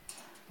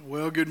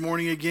Well, good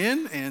morning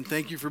again, and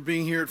thank you for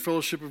being here at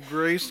Fellowship of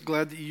Grace.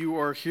 Glad that you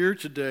are here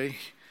today.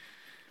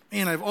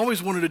 Man, I've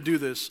always wanted to do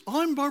this.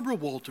 I'm Barbara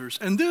Walters,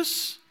 and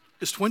this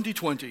is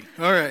 2020.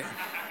 All right.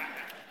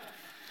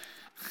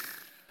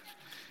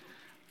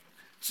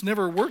 It's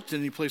never worked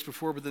any place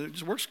before, but then it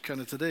just works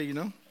kind of today, you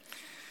know?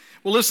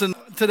 Well, listen,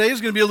 today is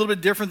going to be a little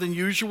bit different than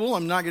usual.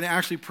 I'm not going to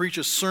actually preach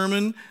a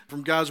sermon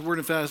from God's Word.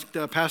 In fact,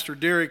 Pastor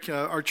Derek,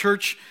 our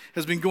church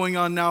has been going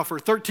on now for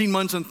 13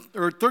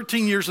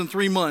 years and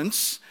 3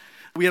 months.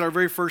 We had our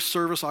very first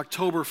service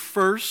October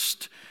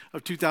 1st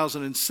of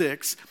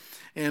 2006.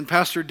 And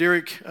Pastor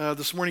Derek,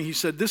 this morning, he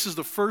said, this is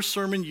the first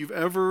sermon you've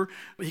ever,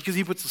 because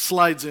he puts the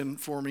slides in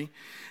for me,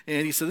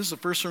 and he said, this is the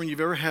first sermon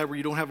you've ever had where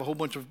you don't have a whole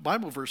bunch of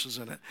Bible verses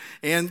in it.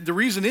 And the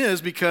reason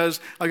is because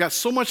I got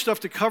so much stuff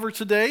to cover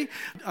today,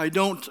 I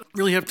don't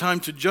really have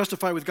time to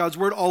justify with God's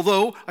Word,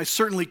 although I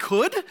certainly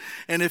could.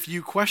 And if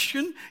you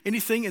question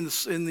anything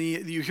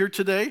you hear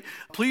today,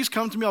 please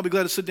come to me. I'll be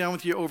glad to sit down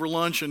with you over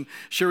lunch and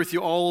share with you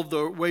all of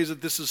the ways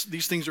that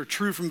these things are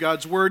true from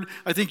God's Word.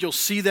 I think you'll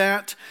see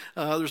that.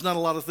 There's not a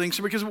lot of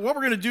things. Because what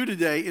we're going to do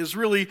today is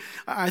really,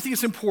 I think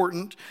it's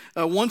important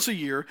once a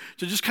year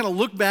to just kind of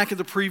look back at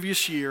the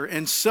previous year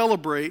and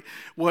celebrate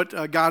what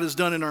God has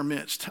done in our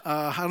midst.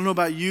 I don't know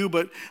about you,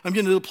 but I'm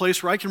getting to the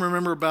place where I can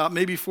remember about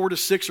maybe 4 to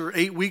 6 or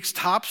 8 weeks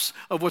tops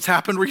of what's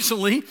happened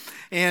recently.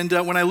 And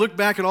when I look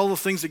back at all the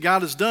things that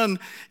God has done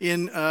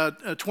in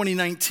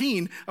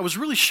 2019, I was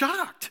really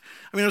shocked.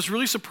 I mean, I was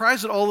really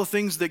surprised at all the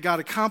things that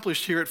God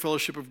accomplished here at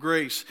Fellowship of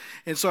Grace.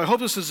 And so I hope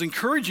this is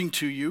encouraging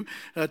to you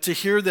to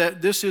hear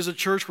that this is a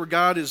church where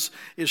God is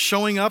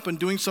showing up and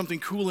doing something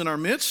cool in our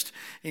midst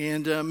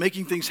and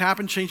making things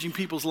happen, changing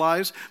people's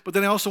lives. But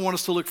then I also want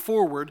us to look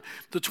forward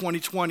to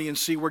 2020 and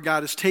see where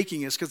God is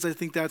taking us, because I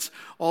think that's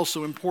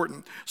also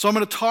important. So I'm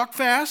going to talk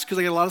fast because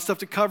I got a lot of stuff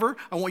to cover.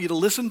 I want you to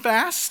listen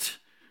fast,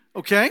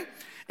 okay?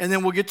 And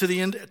then we'll get to the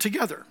end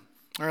together.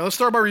 All right, let's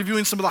start by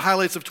reviewing some of the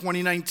highlights of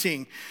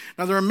 2019.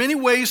 Now, there are many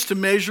ways to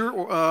measure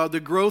the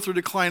growth or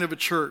decline of a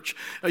church.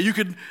 You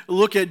could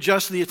look at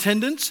just the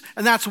attendance,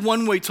 and that's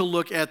one way to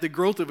look at the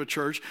growth of a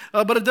church,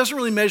 but it doesn't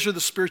really measure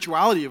the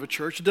spirituality of a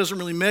church. It doesn't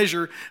really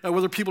measure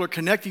whether people are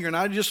connecting or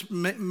not. It just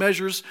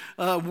measures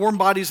warm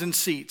bodies and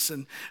seats.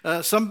 And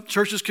some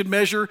churches could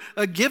measure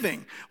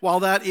giving.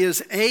 While that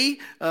is a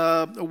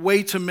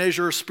way to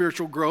measure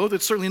spiritual growth,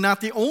 it's certainly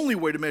not the only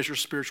way to measure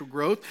spiritual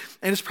growth,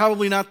 and it's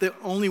probably not the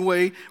only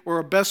way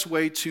or a best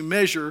way to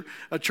measure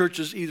a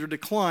church's either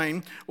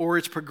decline or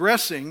its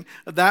progressing,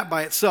 that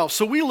by itself.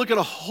 So we look at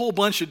a whole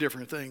bunch of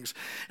different things.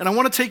 And I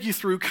want to take you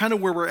through kind of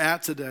where we're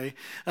at today.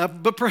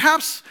 But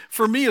perhaps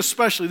for me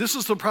especially, this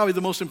is probably the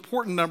most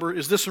important number,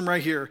 is this one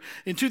right here.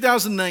 In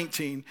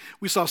 2019,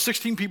 we saw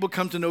 16 people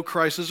come to know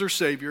Christ as their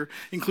Savior,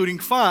 including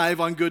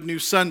 5 on Good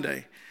News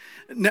Sunday.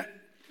 Now,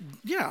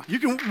 yeah, you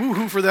can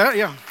woo-hoo for that.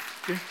 Yeah.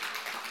 Okay.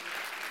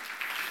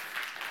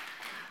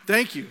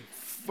 Thank you.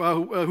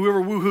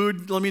 Whoever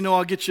woohooed, let me know.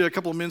 I'll get you a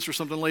couple of minutes or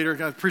something later.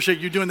 I appreciate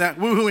you doing that.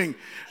 Woohooing.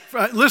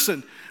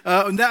 Listen,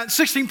 that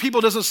 16 people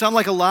doesn't sound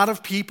like a lot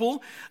of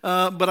people,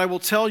 but I will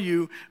tell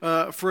you,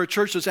 for a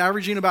church that's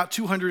averaging about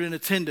 200 in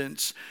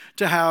attendance,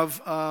 to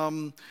have,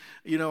 I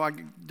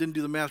didn't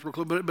do the math real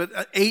quick,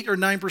 but 8 or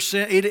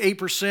 9%, 8 to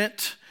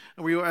 8%.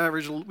 We have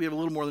a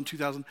little more than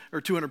 2,000 or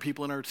 200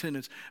 people in our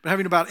attendance, but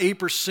having about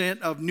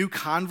 8% of new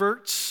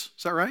converts.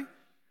 Is that right?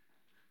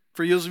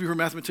 For those of you who are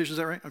mathematicians, is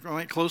that right? All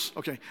right, close?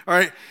 Okay. All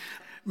right.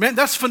 Man,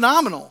 that's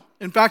phenomenal.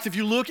 In fact, if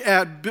you look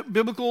at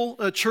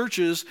biblical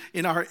churches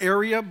in our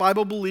area,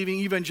 Bible-believing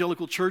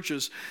evangelical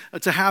churches,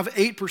 to have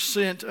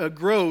 8%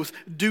 growth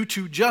due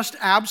to just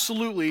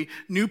absolutely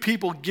new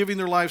people giving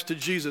their lives to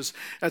Jesus,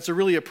 that's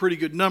really a pretty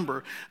good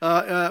number.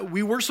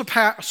 We were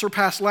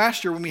surpassed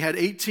last year when we had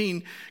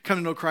 18 come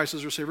to know Christ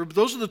as their Savior, but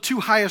those are the 2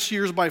 highest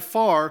years by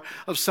far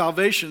of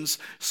salvations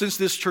since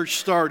this church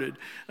started.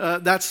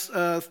 That's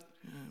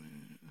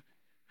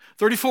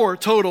 34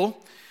 total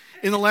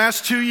in the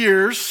last 2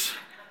 years.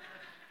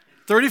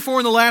 34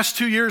 in the last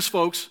 2 years,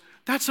 folks.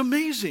 That's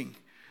amazing.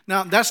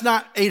 Now, that's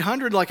not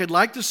 800 like I'd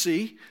like to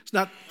see. It's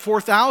not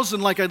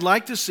 4,000 like I'd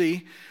like to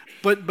see.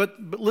 But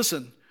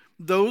listen,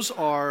 those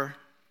are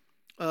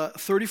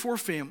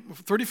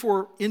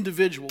 34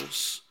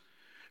 individuals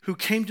who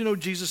came to know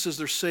Jesus as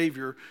their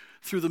Savior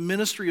through the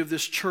ministry of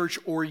this church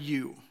or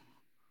you.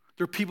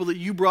 They're people that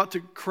you brought to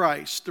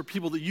Christ. They're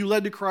people that you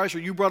led to Christ, or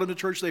you brought them to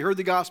church. They heard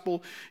the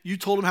gospel. You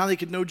told them how they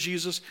could know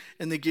Jesus,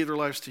 and they gave their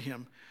lives to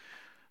Him.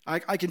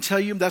 I can tell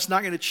you that's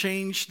not going to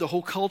change the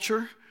whole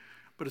culture,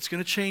 but it's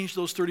going to change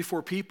those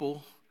 34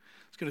 people.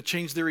 It's going to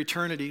change their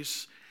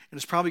eternities, and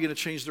it's probably going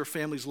to change their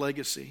family's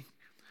legacy.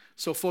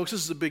 So, folks,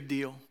 this is a big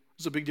deal.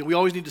 It's a big deal. We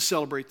always need to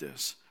celebrate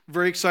this.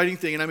 Very exciting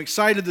thing. And I'm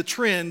excited the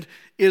trend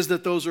is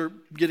that those are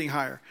getting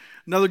higher.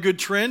 Another good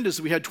trend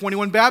is we had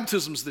 21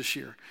 baptisms this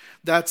year.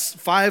 That's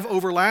 5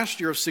 over last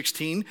year of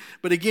 16.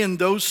 But again,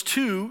 those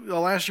two,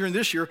 last year and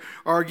this year,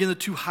 are again the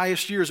 2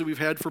 highest years that we've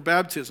had for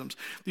baptisms.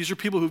 These are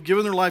people who've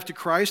given their life to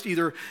Christ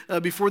either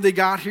before they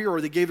got here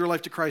or they gave their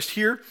life to Christ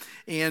here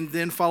and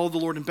then followed the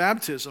Lord in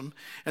baptism.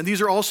 And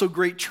these are also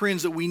great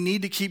trends that we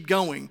need to keep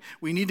going.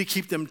 We need to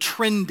keep them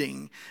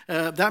trending.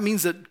 That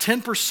means that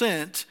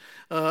 10%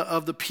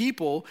 of the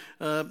people,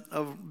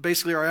 of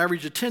basically our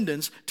average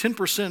attendance,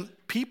 10%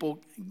 people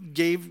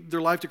gave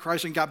their life to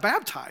Christ and got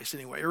baptized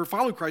anyway, or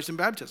followed Christ in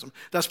baptism.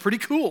 That's pretty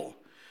cool.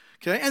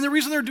 Okay? And the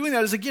reason they're doing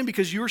that is, again,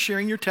 because you're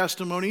sharing your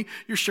testimony,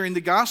 you're sharing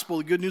the gospel,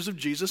 the good news of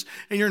Jesus,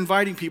 and you're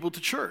inviting people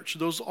to church.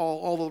 Those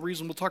all the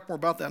reason. We'll talk more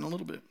about that in a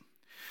little bit.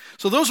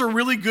 So those are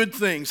really good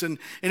things. And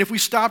if we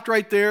stopped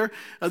right there,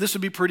 this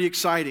would be pretty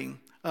exciting.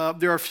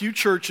 There are a few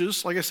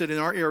churches, like I said, in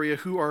our area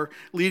who are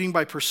leading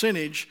by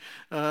percentage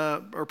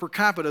or per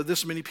capita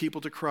this many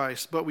people to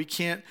Christ. But we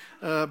can't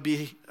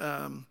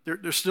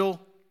there's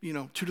still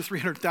 200,000 to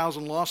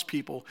 300,000 lost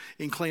people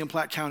in Clay and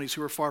Platte counties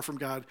who are far from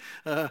God.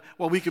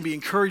 While we can be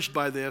encouraged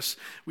by this,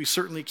 we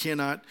certainly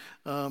cannot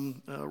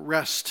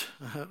rest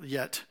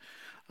yet.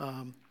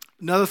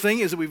 Another thing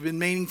is that we've been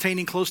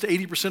maintaining close to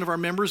 80% of our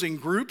members in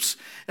groups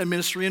and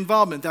ministry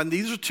involvement. And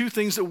these are 2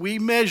 things that we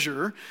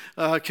measure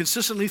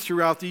consistently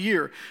throughout the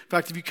year. In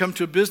fact, if you come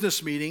to a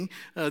business meeting,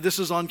 this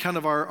is on kind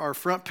of our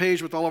front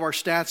page with all of our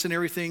stats and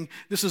everything.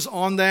 This is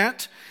on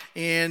that.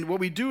 And what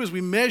we do is we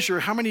measure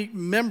how many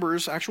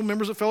members, actual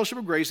members of Fellowship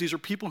of Grace, these are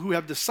people who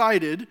have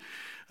decided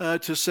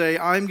to say,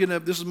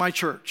 this is my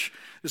church.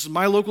 This is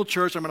my local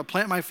church. I'm going to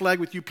plant my flag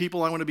with you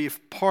people. I want to be a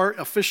part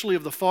officially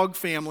of the Fogg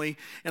family,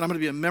 and I'm going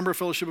to be a member of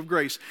Fellowship of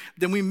Grace.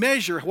 Then we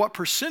measure what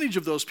percentage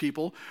of those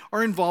people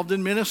are involved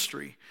in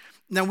ministry.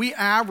 Now, we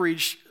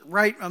average,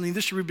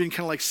 this year we've been kind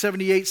of like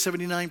 78,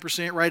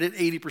 79%, right at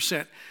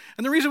 80%.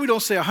 And the reason we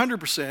don't say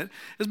 100%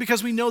 is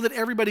because we know that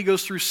everybody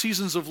goes through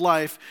seasons of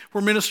life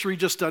where ministry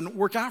just doesn't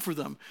work out for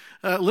them.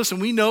 Listen,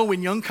 we know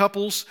when young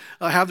couples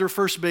have their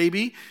first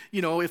baby,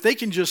 if they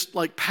can just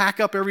pack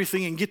up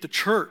everything and get to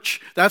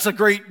church, that's a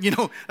great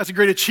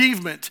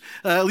achievement,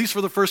 at least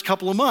for the first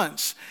couple of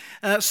months.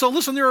 So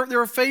listen,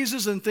 there are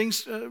phases and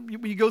things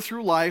when you go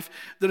through life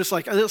that it's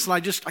like, listen,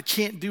 I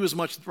can't do as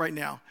much right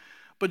now.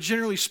 But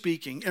generally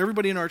speaking,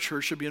 everybody in our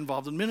church should be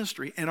involved in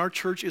ministry, and our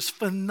church is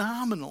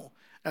phenomenal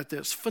at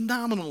this,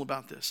 phenomenal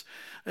about this.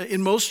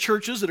 In most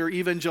churches that are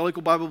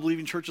evangelical,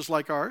 Bible-believing churches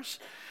like ours,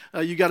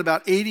 you got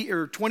about 80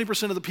 or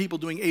 20% of the people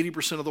doing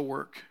 80% of the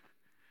work,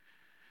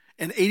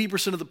 and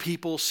 80% of the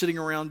people sitting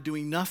around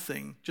doing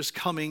nothing, just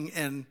coming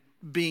and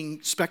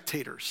being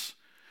spectators.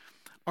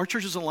 Our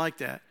church isn't like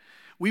that.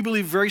 We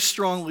believe very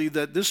strongly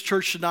that this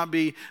church should not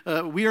be,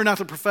 we are not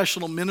the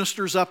professional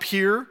ministers up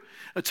here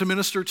to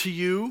minister to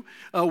you.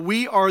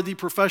 We are the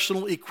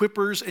professional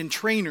equippers and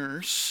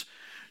trainers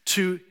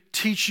to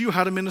teach you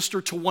how to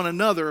minister to one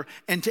another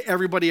and to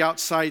everybody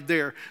outside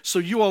there. So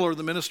you all are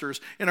the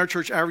ministers, and our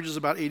church averages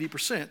about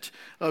 80%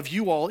 of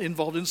you all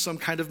involved in some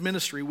kind of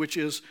ministry, which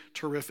is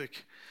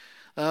terrific.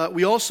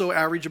 We also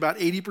average about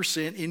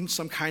 80% in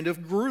some kind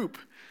of group.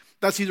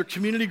 That's either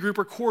community group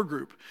or core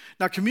group.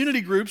 Now, community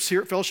groups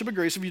here at Fellowship of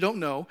Grace, if you don't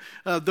know,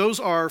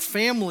 those are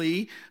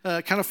family,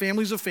 kind of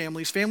families of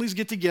families. Families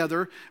get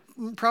together,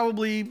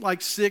 probably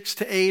like 6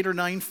 to 8 or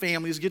 9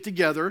 families get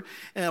together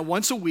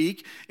once a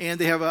week, and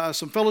they have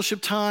some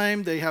fellowship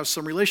time, they have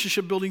some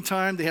relationship building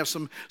time, they have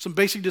some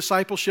basic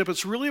discipleship.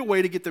 It's really a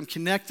way to get them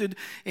connected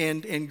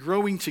and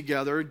growing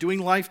together, doing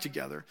life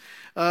together.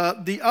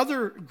 The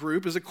other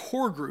group is a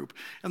core group,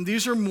 and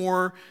these are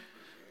more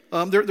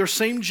they're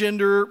same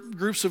gender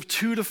groups of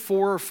 2 to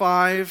 4 or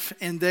 5,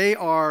 and they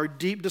are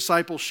deep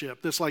discipleship.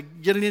 That's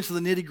like getting into the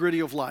nitty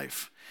gritty of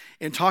life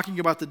and talking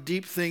about the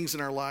deep things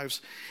in our lives.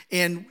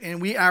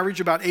 And we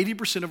average about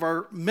 80% of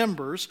our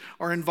members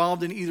are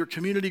involved in either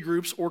community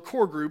groups or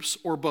core groups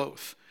or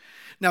both.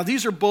 Now,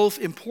 these are both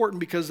important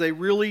because they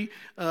really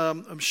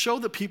show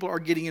that people are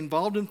getting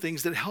involved in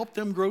things that help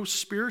them grow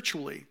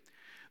spiritually.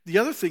 The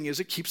other thing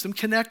is it keeps them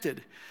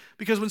connected.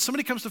 Because when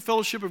somebody comes to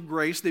Fellowship of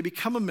Grace, they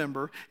become a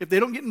member. If they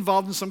don't get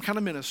involved in some kind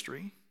of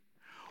ministry,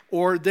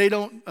 or they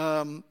don't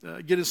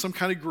get in some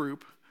kind of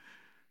group,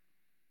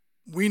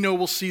 we know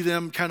we'll see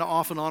them kind of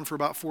off and on for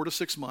about 4 to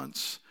 6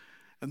 months.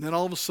 And then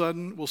all of a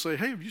sudden, we'll say,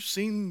 hey, have you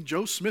seen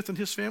Joe Smith and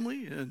his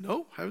family?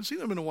 No, haven't seen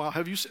them in a while.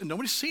 Have you?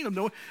 Nobody's seen them.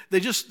 No,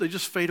 they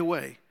just fade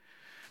away.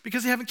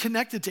 Because they haven't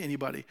connected to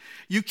anybody.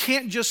 You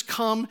can't just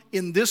come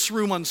in this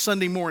room on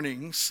Sunday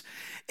mornings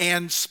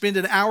and spend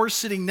an hour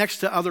sitting next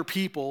to other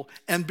people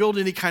and build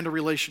any kind of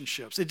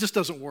relationships. It just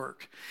doesn't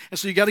work. And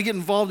so you got to get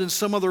involved in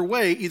some other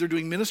way, either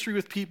doing ministry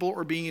with people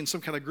or being in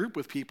some kind of group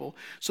with people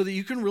so that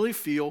you can really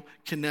feel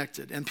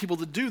connected. And people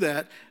that do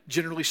that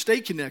generally stay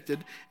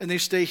connected, and they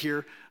stay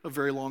here a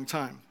very long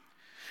time.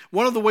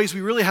 One of the ways we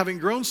really haven't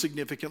grown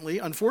significantly,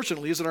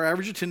 unfortunately, is that our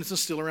average attendance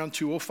is still around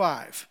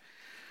 205.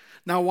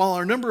 Now, while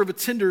our number of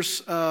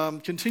attenders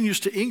continues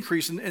to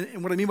increase,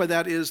 and what I mean by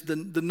that is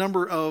the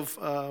number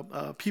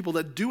of people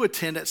that do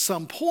attend at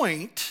some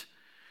point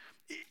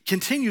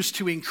continues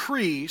to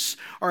increase,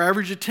 our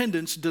average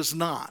attendance does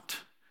not.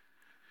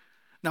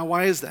 Now,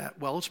 why is that?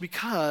 Well, it's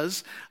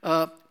because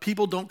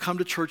people don't come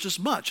to church as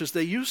much as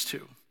they used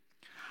to.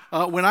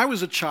 When I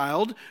was a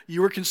child,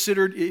 you were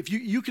considered, if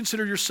you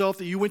considered yourself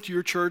that you went to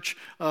your church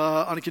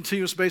on a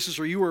continuous basis,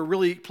 or you were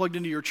really plugged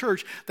into your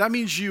church, that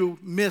means you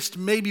missed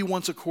maybe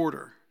once a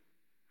quarter.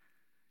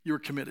 You were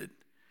committed.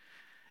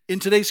 In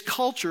today's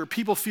culture,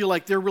 people feel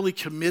like they're really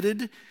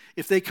committed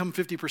if they come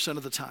 50%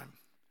 of the time.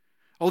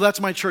 Oh,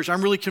 that's my church.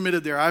 I'm really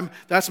committed there.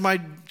 That's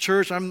my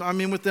church.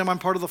 I'm in with them. I'm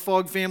part of the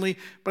Fogg family,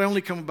 but I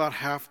only come about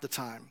half the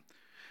time.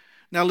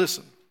 Now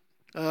listen,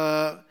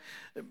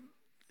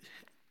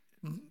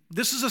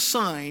 this is a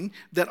sign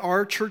that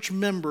our church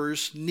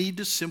members need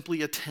to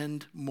simply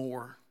attend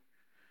more.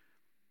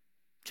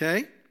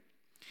 Okay?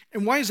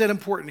 And why is that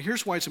important?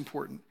 Here's why it's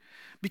important.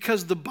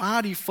 Because the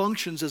body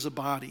functions as a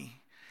body.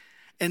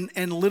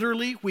 And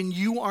literally, when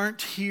you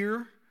aren't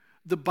here,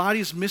 the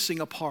body's missing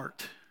a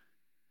part.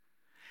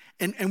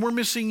 And we're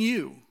missing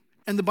you.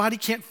 And the body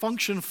can't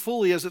function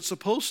fully as it's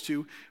supposed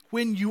to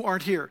when you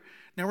aren't here.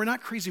 Now, we're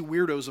not crazy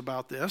weirdos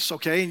about this,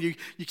 okay? And you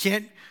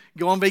can't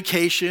go on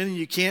vacation.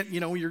 You can't,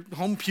 you're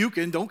home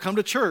puking. Don't come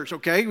to church,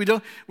 okay?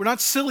 We're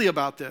not silly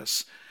about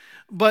this.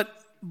 But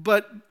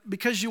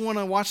because you want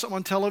to watch something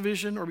on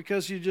television, or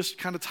because you're just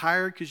kind of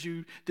tired because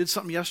you did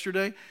something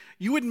yesterday,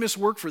 you wouldn't miss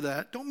work for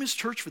that. Don't miss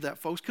church for that,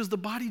 folks, because the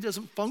body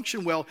doesn't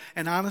function well.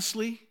 And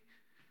honestly,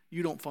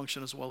 you don't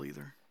function as well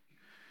either.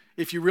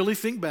 If you really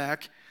think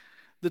back,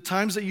 the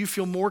times that you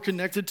feel more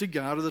connected to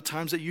God are the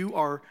times that you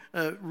are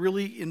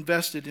really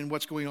invested in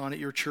what's going on at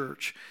your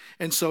church.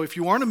 And so if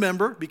you aren't a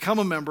member, become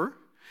a member.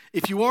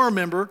 If you are a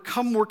member,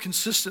 come more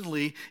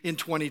consistently in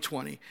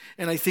 2020.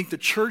 And I think the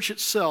church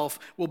itself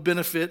will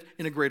benefit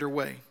in a greater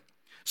way.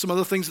 Some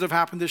other things that have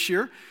happened this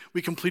year: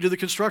 we completed the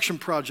construction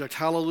project.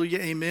 Hallelujah,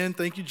 amen.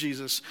 Thank you,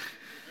 Jesus.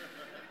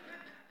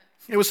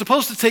 It was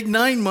supposed to take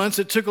 9 months.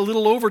 It took a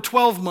little over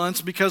 12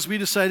 months because we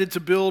decided to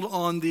build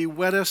on the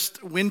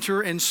wettest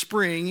winter and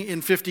spring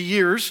in 50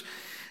 years.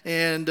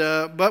 And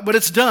but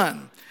it's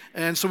done.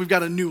 And so we've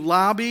got a new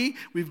lobby.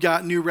 We've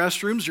got new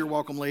restrooms. You're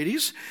welcome,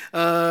 ladies.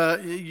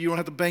 You don't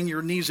have to bang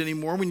your knees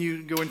anymore when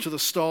you go into the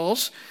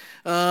stalls.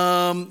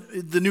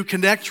 The new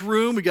Connect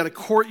room. We've got a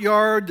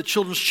courtyard. The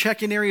children's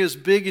check-in area is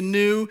big and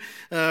new.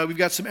 We've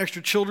got some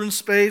extra children's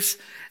space,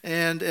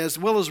 and as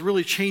well as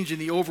really changing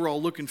the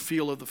overall look and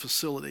feel of the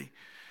facility.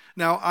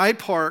 Now, I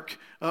park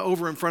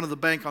over in front of the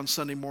bank on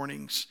Sunday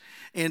mornings,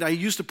 and I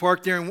used to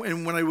park there,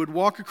 and when I would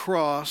walk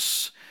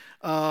across,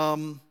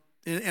 and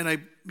I,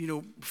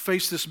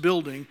 face this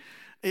building,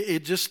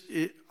 it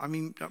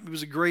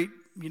was a great,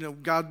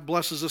 God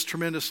blesses us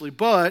tremendously,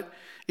 but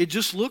it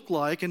just looked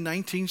like a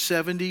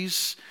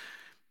 1970s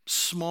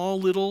small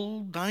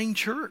little dying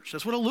church.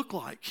 That's what it looked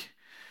like.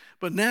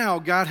 But now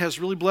God has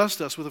really blessed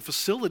us with a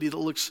facility that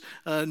looks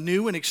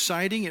new and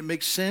exciting. It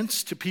makes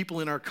sense to people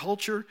in our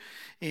culture,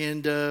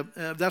 and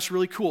that's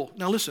really cool.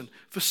 Now listen,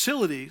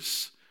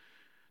 facilities,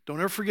 don't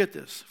ever forget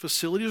this.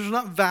 Facilities are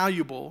not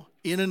valuable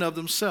in and of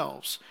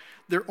themselves.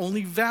 They're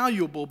only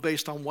valuable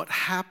based on what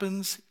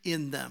happens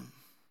in them.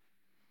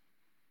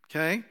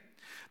 Okay?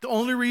 The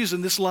only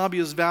reason this lobby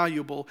is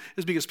valuable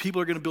is because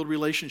people are going to build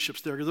relationships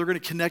there. They're going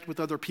to connect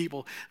with other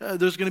people.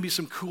 There's going to be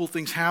some cool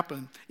things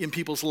happen in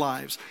people's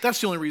lives.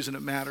 That's the only reason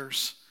it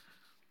matters.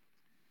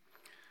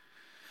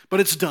 But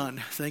it's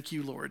done. Thank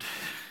you, Lord.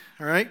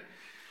 All right?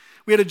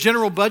 We had a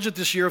general budget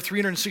this year of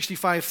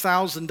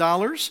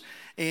 $365,000.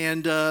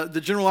 And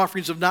the general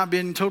offerings have not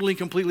been totally,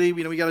 completely,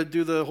 we got to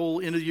do the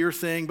whole end of the year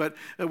thing. But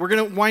we're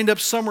going to wind up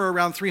somewhere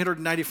around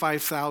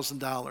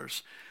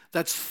 $395,000.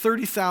 That's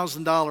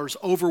 $30,000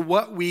 over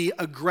what we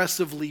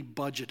aggressively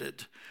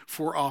budgeted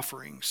for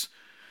offerings.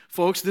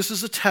 Folks, this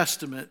is a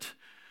testament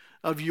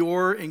of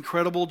your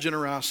incredible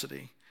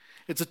generosity.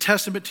 It's a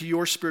testament to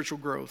your spiritual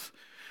growth.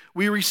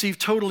 We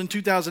received total in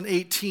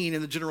 2018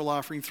 in the general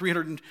offering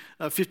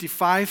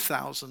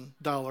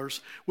 $355,000,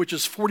 which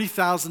is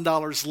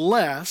 $40,000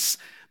 less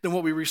than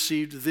what we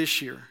received this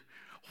year,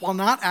 while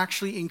not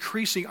actually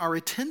increasing our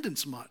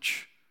attendance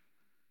much.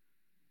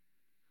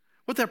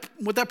 What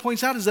that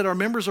points out is that our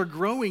members are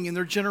growing in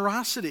their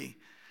generosity.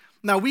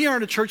 Now, we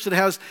aren't a church that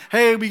has,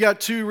 hey, we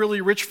got two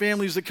really rich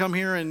families that come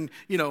here and,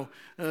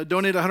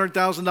 donate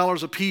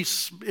 $100,000 a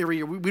piece every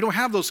year. We don't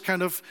have those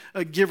kind of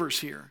givers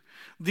here.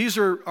 These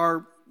are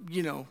our,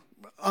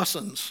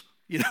 us-uns,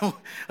 people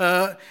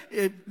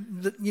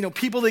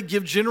that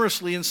give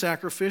generously and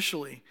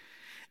sacrificially.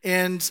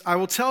 And I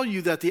will tell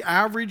you that the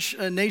average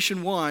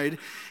nationwide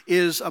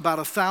is about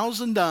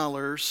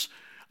 $1,000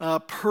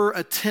 per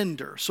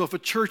attender. So if a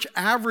church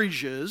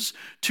averages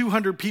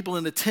 200 people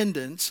in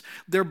attendance,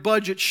 their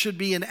budget should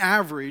be an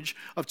average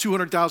of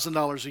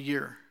 $200,000 a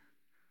year.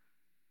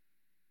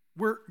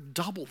 We're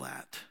double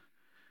that.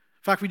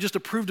 In fact, we just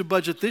approved a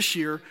budget this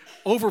year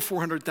over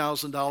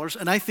 $400,000,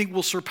 and I think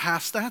we'll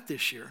surpass that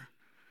this year.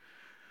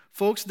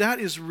 Folks, that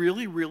is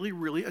really, really,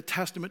 really a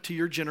testament to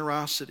your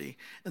generosity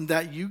and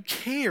that you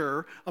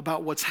care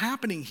about what's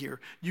happening here.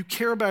 You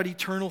care about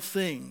eternal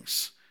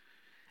things.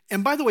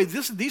 And by the way,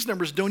 these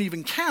numbers don't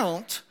even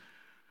count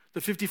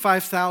the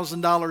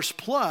 $55,000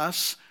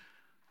 plus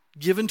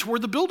given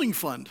toward the building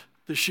fund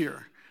this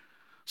year.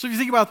 So if you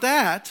think about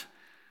that,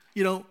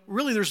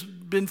 really there's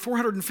been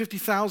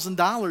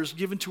 $450,000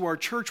 given to our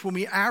church when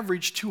we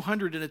average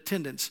 200 in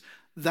attendance.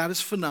 That is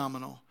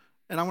phenomenal.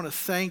 And I want to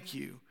thank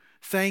you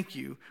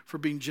for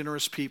being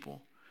generous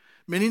people.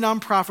 Many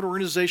nonprofit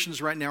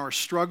organizations right now are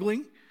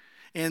struggling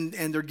and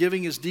their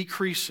giving is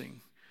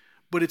decreasing.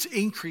 But it's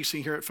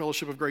increasing here at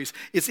Fellowship of Grace.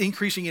 It's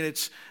increasing in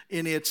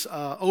its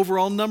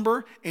overall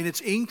number, and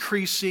it's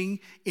increasing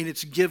in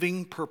its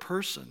giving per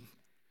person.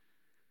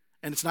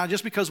 And it's not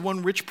just because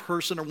one rich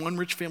person or one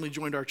rich family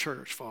joined our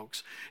church,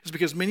 folks. It's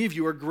because many of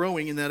you are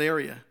growing in that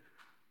area.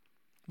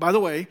 By the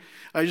way,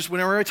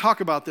 whenever I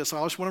talk about this,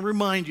 I just want to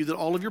remind you that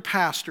all of your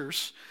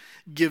pastors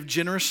give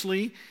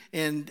generously,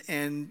 and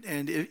I'm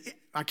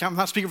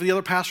not speaking for the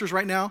other pastors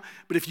right now,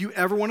 but if you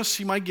ever want to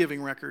see my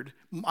giving record,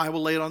 I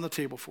will lay it on the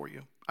table for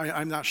you.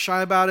 I'm not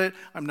shy about it.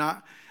 I'm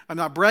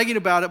not bragging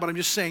about it, but I'm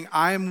just saying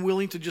I am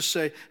willing to just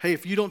say, hey,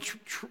 if you don't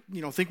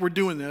think we're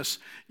doing this,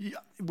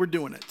 we're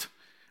doing it.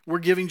 We're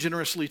giving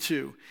generously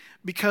too,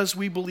 because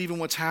we believe in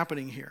what's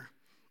happening here.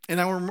 And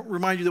I want to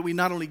remind you that we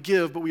not only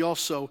give, but we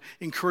also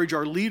encourage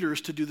our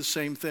leaders to do the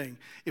same thing.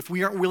 If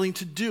we aren't willing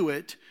to do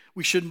it,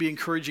 we shouldn't be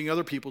encouraging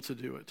other people to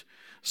do it.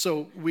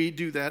 So we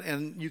do that,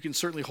 and you can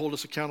certainly hold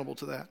us accountable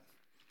to that.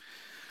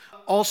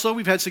 Also,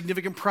 we've had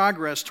significant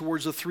progress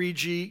towards the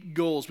 3G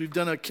goals. We've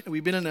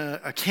been in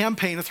a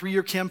campaign, a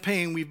 3-year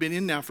campaign we've been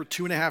in now for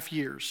 2.5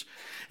 years.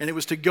 And it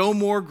was to go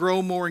more,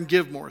 grow more, and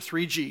give more,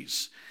 3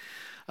 Gs.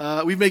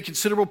 We've made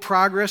considerable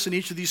progress in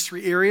each of these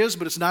 3 areas,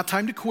 but it's not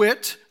time to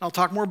quit. I'll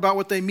talk more about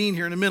what they mean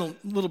here in a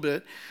little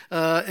bit.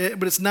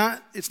 But it's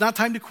not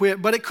time to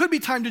quit, but it could be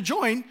time to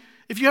join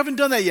if you haven't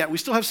done that yet. We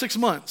still have 6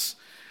 months.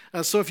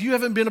 So if you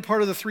haven't been a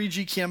part of the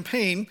 3G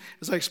campaign,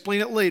 as I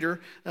explain it later,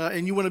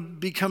 and you want to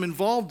become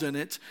involved in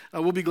it,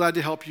 we'll be glad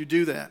to help you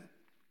do that.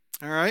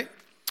 All right?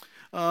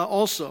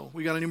 Also,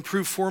 we got an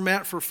improved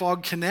format for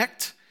Fog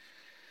Connect.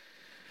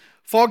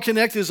 Fog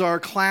Connect is our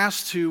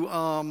class to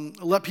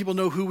let people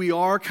know who we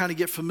are, kind of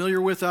get familiar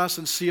with us,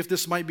 and see if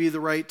this might be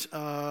the right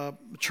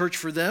church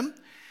for them.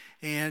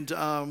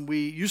 And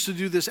we used to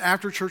do this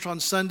after church on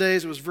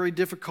Sundays. It was very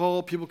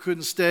difficult. People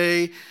couldn't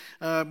stay.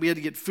 We had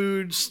to get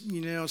food.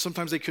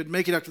 Sometimes they couldn't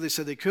make it after they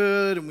said they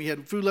could, and we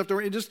had food left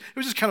over. It was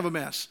just kind of a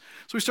mess.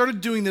 So we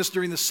started doing this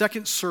during the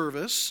second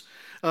service,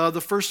 the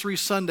first 3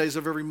 Sundays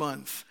of every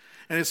month.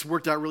 And it's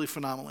worked out really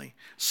phenomenally.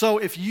 So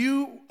if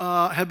you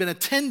have been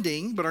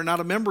attending but are not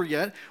a member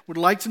yet, would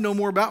like to know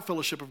more about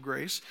Fellowship of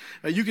Grace,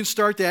 you can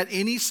start that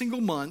any single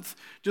month.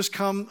 Just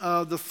come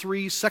the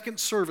 3 second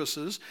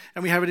services,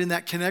 and we have it in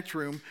that Connect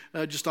room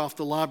just off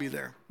the lobby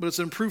there. But it's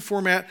an improved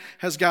format,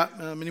 has got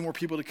many more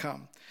people to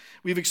come.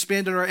 We've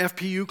expanded our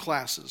FPU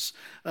classes.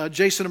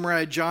 Jason and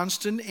Mariah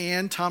Johnston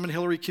and Tom and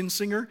Hillary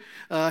Kinsinger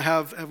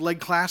have led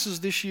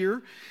classes this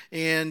year.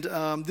 And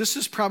this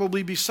is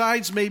probably,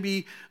 besides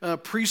maybe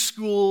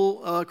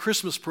preschool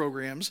Christmas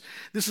programs,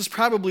 this is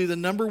probably the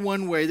number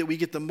one way that we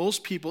get the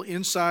most people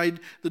inside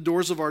the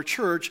doors of our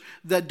church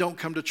that don't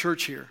come to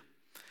church here.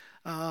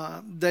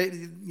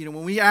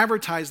 When we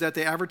advertise that,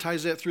 they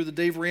advertise that through the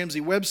Dave Ramsey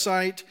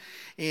website,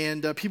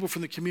 and people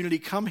from the community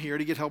come here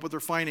to get help with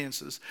their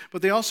finances.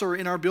 But they also are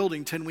in our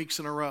building 10 weeks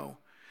in a row,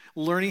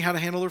 learning how to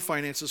handle their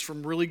finances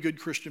from really good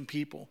Christian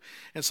people.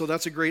 And so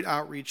that's a great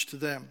outreach to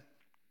them.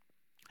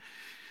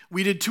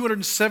 We did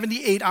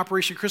 278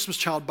 Operation Christmas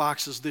Child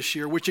boxes this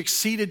year, which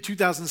exceeded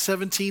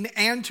 2017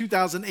 and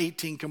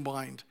 2018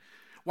 combined.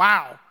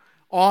 Wow,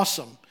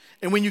 awesome.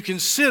 And when you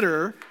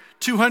consider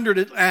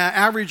 200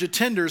 average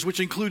attenders, which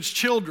includes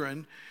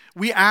children,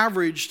 we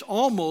averaged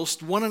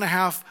almost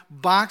 1.5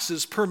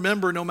 boxes per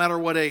member, no matter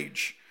what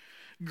age.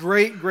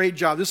 Great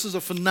job. This is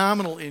a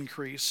phenomenal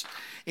increase.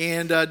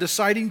 And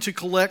deciding to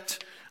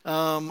collect,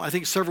 I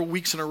think, several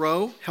weeks in a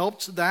row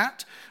helped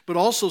that. But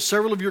also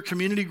several of your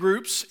community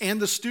groups and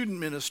the student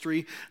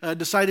ministry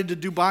decided to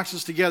do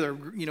boxes together,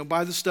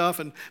 buy the stuff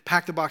and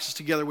pack the boxes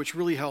together, which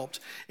really helped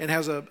and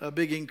has a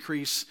big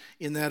increase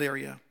in that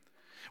area.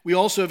 We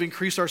also have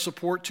increased our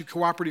support to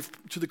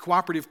the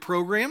cooperative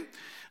program,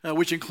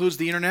 which includes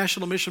the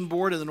International Mission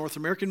Board and the North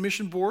American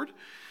Mission Board.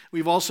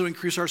 We've also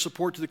increased our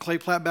support to the Clay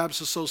Platte Baptist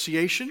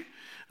Association,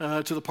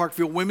 to the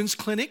Parkville Women's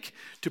Clinic,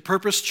 to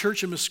Purpose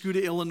Church in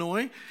Muscuda,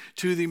 Illinois,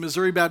 to the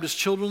Missouri Baptist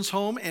Children's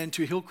Home, and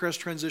to Hillcrest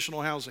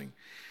Transitional Housing.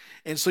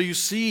 And so you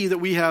see that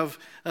we have,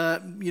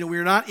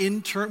 we're not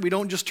we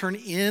don't just turn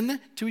in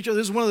to each other.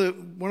 This is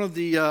one of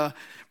the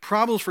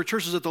problems for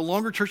churches, that the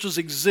longer churches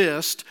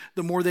exist,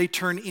 the more they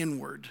turn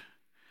inward.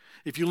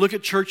 If you look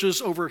at churches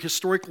over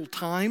historical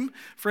time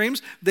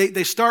frames,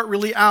 they start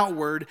really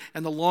outward,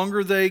 and the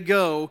longer they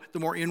go, the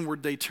more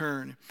inward they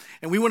turn.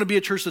 And we want to be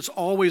a church that's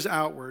always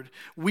outward.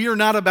 We are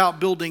not about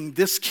building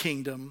this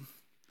kingdom.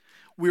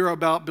 We are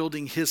about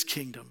building His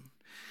kingdom.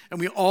 And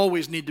we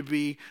always need to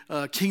be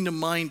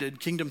kingdom-minded,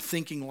 kingdom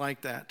thinking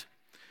like that.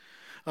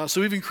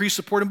 So we've increased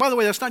support. And by the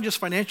way, that's not just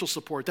financial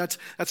support. That's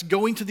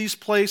going to these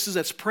places,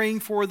 that's praying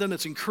for them,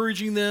 that's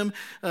encouraging them,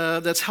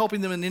 that's helping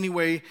them in any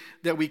way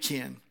that we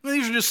can. And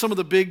these are just some of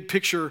the big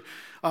picture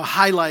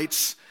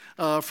highlights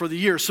for the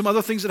year. Some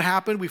other things that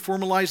happened: we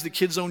formalized the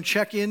Kids Zone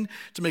check-in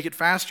to make it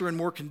faster and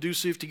more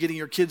conducive to getting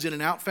your kids in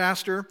and out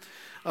faster.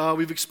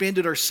 We've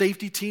expanded our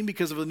safety team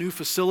because of the new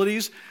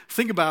facilities.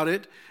 Think about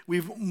it.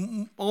 We've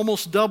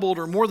almost doubled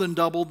or more than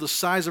doubled the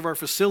size of our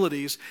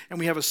facilities, and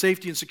we have a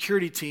safety and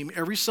security team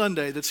every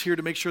Sunday that's here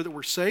to make sure that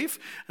we're safe,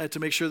 to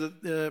make sure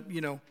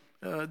that,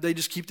 they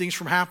just keep things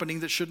from happening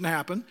that shouldn't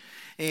happen.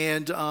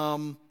 And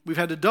we've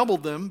had to double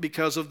them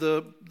because of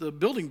the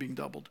building being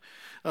doubled.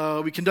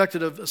 We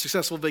conducted a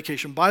successful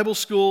vacation Bible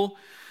school.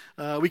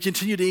 We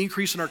continue to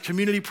increase in our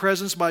community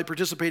presence by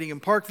participating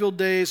in Parkville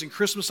Days and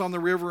Christmas on the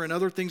River and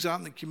other things out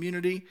in the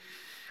community.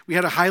 We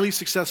had a highly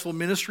successful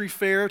ministry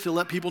fair to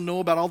let people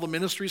know about all the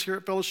ministries here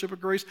at Fellowship of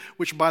Grace,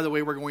 which, by the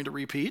way, we're going to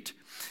repeat.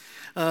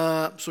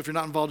 So if you're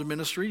not involved in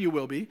ministry, you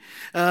will be.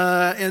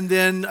 And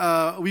then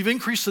we've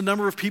increased the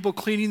number of people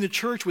cleaning the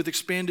church with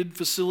expanded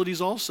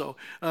facilities also.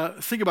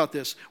 Think about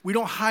this. We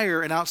don't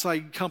hire an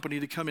outside company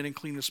to come in and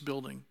clean this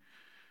building.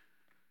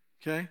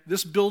 Okay?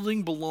 This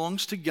building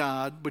belongs to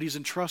God, but He's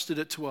entrusted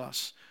it to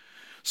us.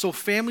 So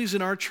families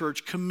in our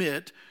church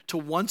commit to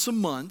once a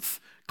month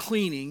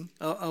cleaning,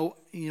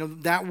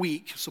 that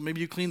week. So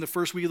maybe you clean the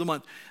first week of the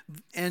month,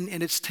 and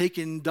it's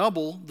taken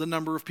double the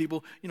number of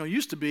people.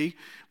 Used to be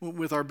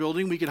with our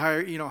building, we could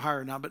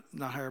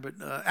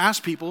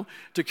ask people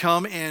to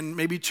come, and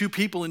maybe 2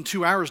 people in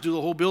 2 hours do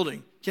the whole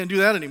building. Can't do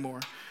that anymore.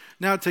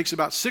 Now it takes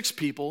about 6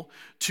 people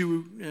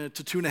to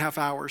 2.5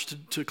 hours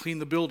to clean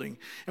the building.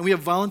 And we have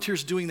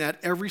volunteers doing that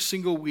every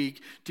single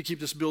week to keep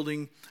this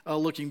building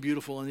looking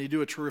beautiful, and they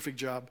do a terrific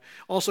job.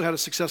 Also had a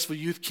successful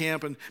youth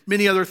camp and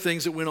many other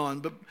things that went on.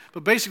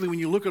 But basically, when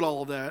you look at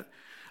all of that,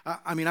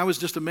 I was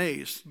just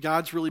amazed.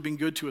 God's really been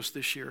good to us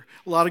this year.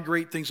 A lot of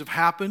great things have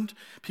happened.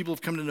 People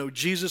have come to know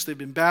Jesus. They've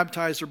been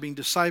baptized. They're being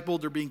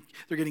discipled.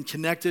 They're getting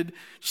connected.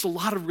 Just a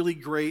lot of really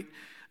great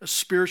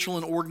spiritual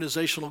and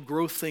organizational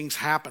growth things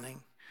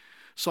happening.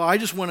 So I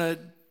just want to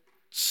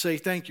say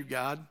thank you,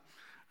 God.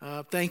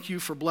 Thank you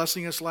for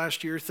blessing us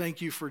last year.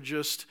 Thank you for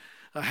just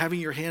having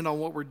your hand on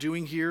what we're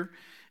doing here,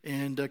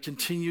 and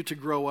continue to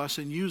grow us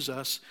and use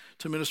us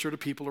to minister to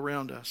people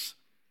around us.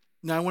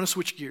 Now I want to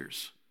switch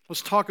gears.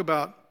 Let's talk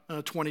about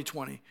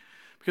 2020,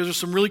 because there's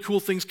some really cool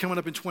things coming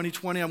up in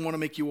 2020 I want to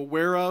make you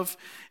aware of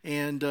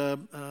and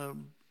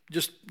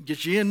just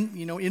get you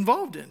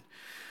involved in.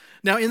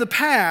 Now, in the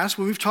past,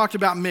 when we've talked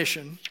about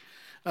mission,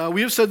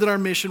 we have said that our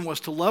mission was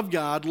to love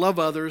God, love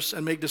others,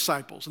 and make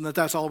disciples, and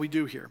that's all we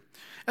do here.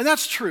 And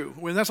that's true.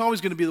 That's always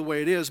going to be the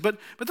way it is, but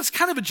that's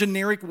kind of a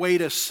generic way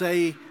to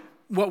say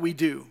what we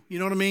do. You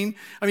know what I mean?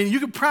 You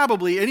could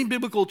probably, any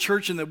biblical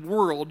church in the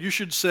world, you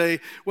should say,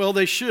 well,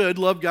 they should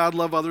love God,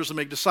 love others, and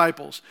make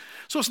disciples.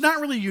 So it's not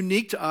really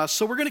unique to us,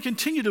 so we're going to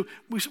continue to,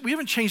 we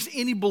haven't changed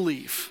any you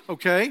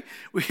can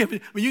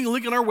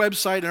look at our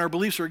website, and our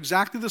beliefs are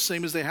exactly the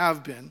same as they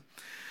have been.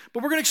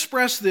 But we're going to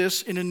express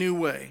this in a new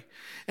way.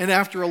 And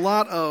after a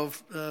lot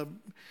of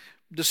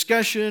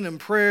discussion and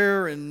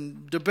prayer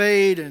and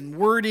debate and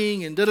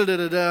wording and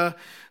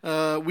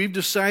we've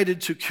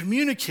decided to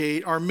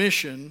communicate our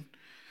mission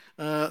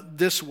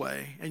this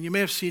way. And you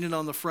may have seen it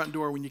on the front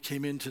door when you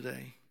came in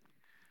today.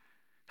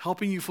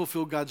 Helping you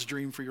fulfill God's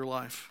dream for your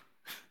life.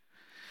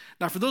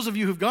 Now, for those of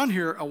you who've gone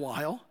here a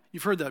while,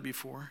 you've heard that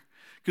before.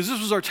 Because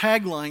this was our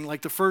tagline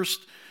like the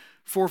first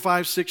 4,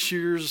 5, 6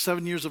 years,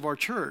 7 years of our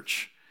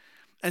church.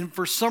 And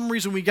for some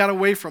reason, we got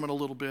away from it a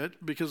little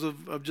bit because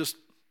of just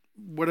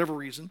whatever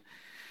reason.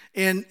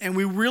 And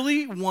we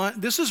really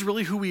this is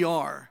really who we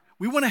are.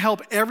 We want to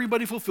help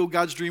everybody fulfill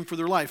God's dream for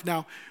their life.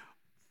 Now,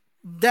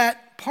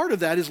 that part of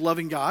that is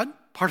loving God.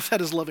 Part of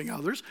that is loving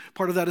others.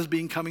 Part of that is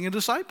becoming a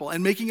disciple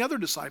and making other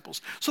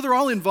disciples. So they're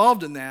all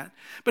involved in that.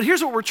 But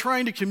here's what we're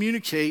trying to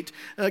communicate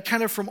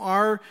kind of from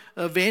our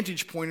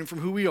vantage point and from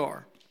who we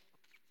are.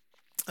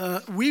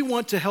 We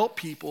want to help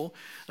people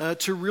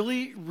to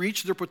really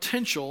reach their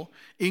potential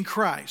in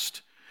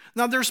Christ.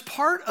 Now, there's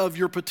part of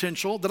your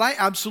potential that I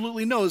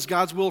absolutely know is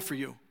God's will for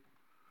you.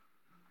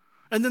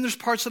 And then there's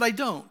parts that I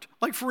don't.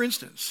 Like, for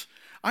instance,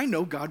 I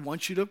know God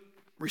wants you to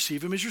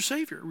receive Him as your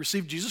Savior,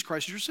 receive Jesus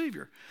Christ as your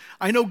Savior.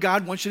 I know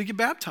God wants you to get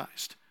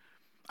baptized.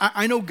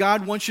 I know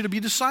God wants you to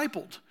be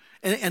discipled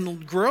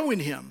and grow in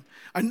Him.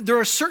 And there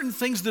are certain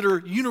things that are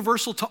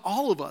universal to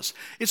all of us.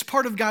 It's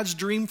part of God's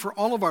dream for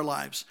all of our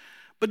lives.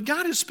 But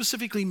God has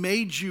specifically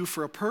made you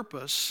for a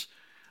purpose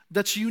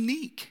that's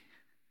unique.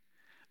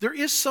 There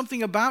is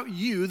something about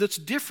you that's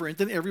different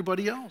than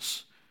everybody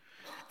else.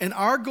 And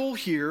our goal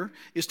here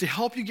is to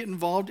help you get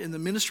involved in the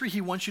ministry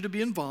He wants you to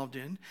be involved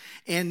in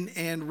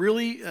and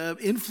really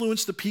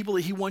influence the people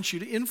that He wants you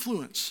to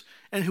influence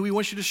and who He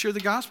wants you to share the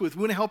gospel with.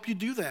 We want to help you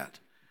do that.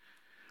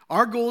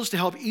 Our goal is to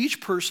help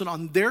each person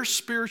on their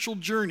spiritual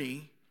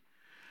journey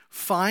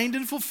find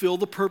and fulfill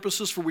the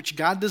purposes for which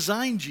God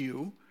designed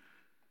you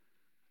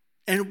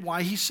and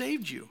why he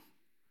saved you.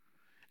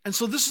 And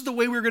so this is the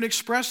way we're going to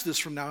express this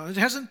from now on.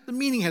 The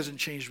meaning hasn't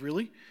changed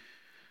really,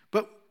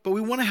 but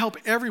we want to help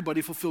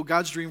everybody fulfill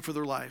God's dream for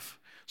their life.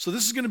 So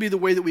this is going to be the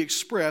way that we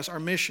express our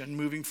mission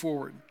moving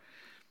forward.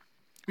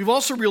 We've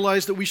also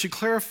realized that we should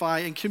clarify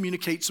and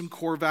communicate some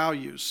core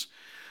values.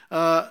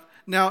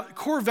 Now,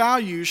 core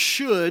values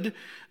should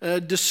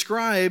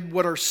describe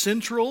what are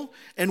central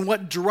and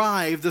what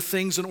drive the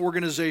things an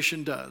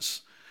organization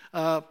does.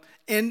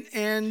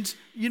 And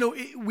you know,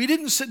 we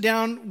didn't sit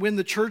down when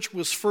the church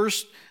was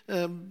first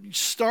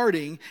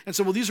starting and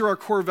say, well, these are our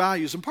core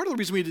values. And part of the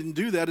reason we didn't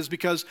do that is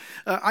because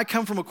I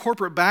come from a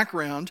corporate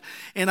background,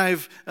 and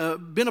I've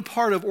been a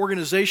part of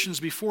organizations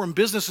before and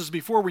businesses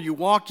before where you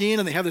walk in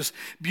and they have this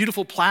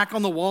beautiful plaque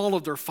on the wall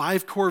of their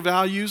 5 core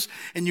values,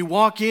 and you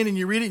walk in and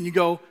you read it and you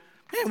go,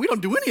 man, we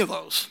don't do any of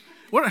those.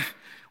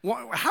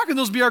 How can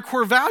those be our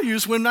core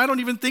values when I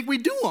don't even think we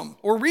do them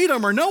or read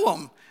them or know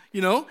them,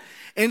 you know?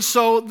 And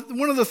so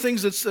one of the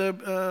things that's a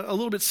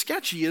little bit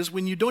sketchy is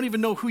when you don't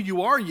even know who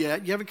you are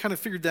yet, you haven't kind of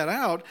figured that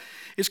out,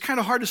 it's kind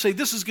of hard to say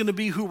this is going to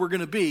be who we're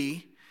going to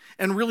be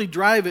and really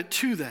drive it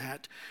to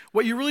that.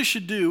 What you really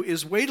should do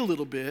is wait a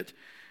little bit,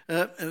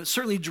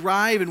 certainly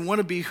drive and want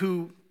to be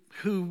who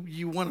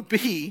you want to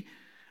be,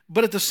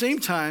 but at the same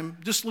time,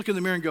 just look in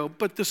the mirror and go,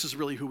 but this is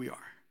really who we are.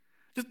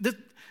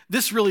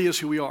 This really is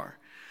who we are.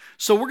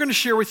 So we're going to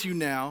share with you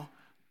now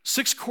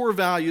 6 core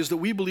values that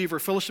we believe are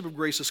Fellowship of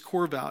Grace's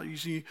core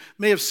values. You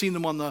may have seen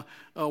them on the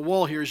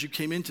wall here as you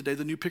came in today,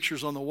 the new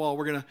pictures on the wall.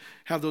 We're going to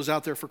have those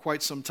out there for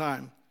quite some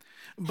time.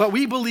 But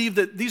we believe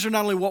that these are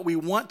not only what we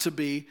want to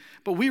be,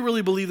 but we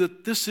really believe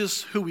that this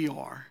is who we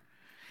are.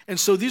 And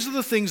so these are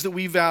the things that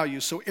we value.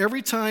 So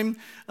every time,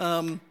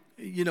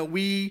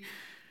 we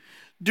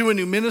do a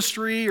new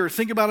ministry or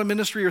think about a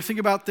ministry or think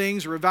about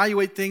things or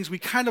evaluate things, we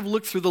kind of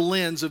look through the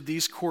lens of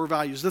these core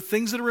values, the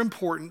things that are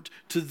important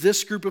to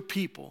this group of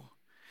people.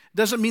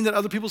 Doesn't mean that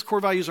other people's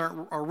core values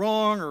are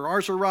wrong or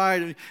ours are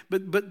right,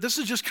 but this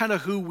is just kind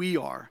of who we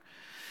are.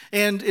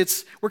 And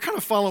we're kind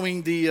of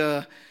following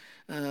the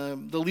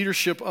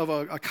leadership of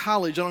a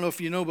college. I don't know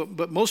if you know,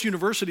 but most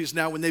universities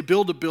now, when they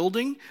build a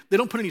building, they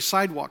don't put any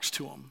sidewalks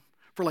to them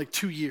for like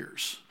 2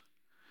 years.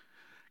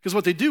 Because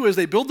what they do is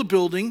they build the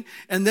building,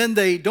 and then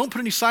they don't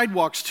put any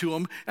sidewalks to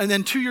them, and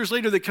then 2 years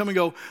later they come and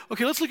go,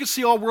 okay, let's look and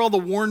see where all the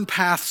worn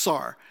paths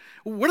are.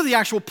 What are the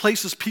actual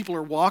places people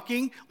are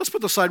walking? Let's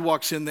put the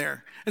sidewalks in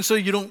there. And so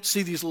you don't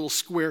see these little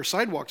square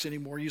sidewalks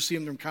anymore. You see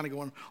them kind of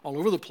going all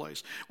over the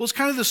place. Well, it's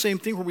kind of the same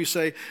thing where we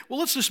say, well,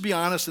 let's just be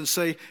honest and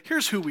say,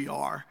 here's who we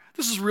are.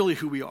 This is really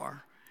who we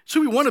are. It's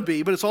who we want to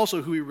be, but it's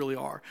also who we really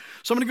are.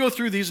 So I'm going to go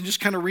through these and just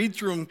kind of read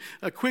through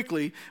them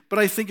quickly. But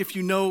I think if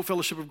you know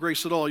Fellowship of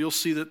Grace at all, you'll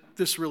see that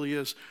this really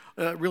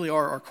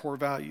are our core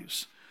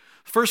values.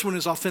 The first one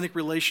is authentic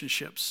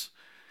relationships.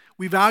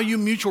 We value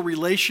mutual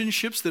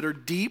relationships that are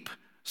deep,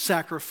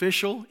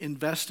 sacrificial,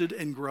 invested,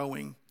 and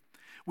growing.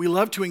 We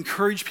love to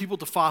encourage people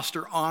to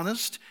foster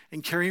honest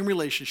and caring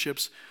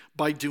relationships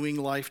by doing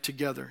life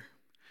together.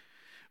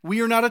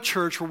 We are not a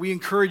church where we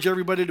encourage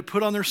everybody to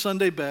put on their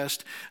Sunday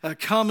best,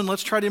 come and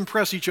let's try to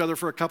impress each other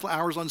for a couple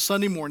hours on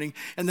Sunday morning,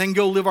 and then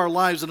go live our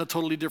lives in a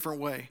totally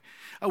different way.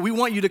 We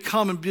want you to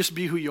come and just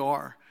be who you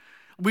are.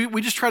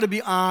 We just try to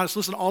be honest.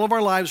 Listen, all of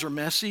our lives are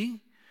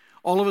messy.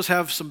 All of us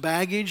have some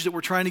baggage that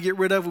we're trying to get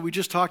rid of, we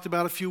just talked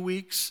about a few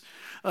weeks.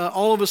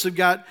 All of us have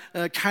got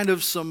kind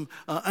of some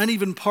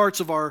uneven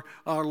parts of our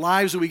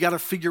lives that we got to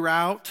figure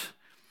out.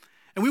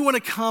 And we want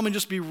to come and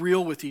just be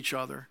real with each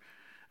other.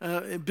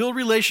 Build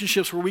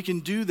relationships where we can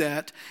do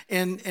that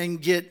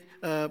and get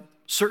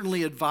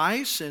certainly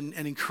advice and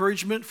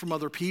encouragement from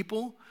other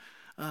people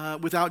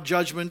without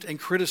judgment and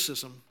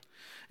criticism.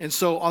 And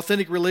so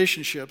authentic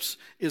relationships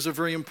is a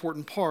very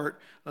important part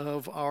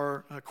of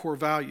our core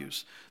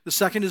values. The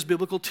second is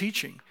biblical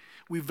teaching.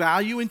 We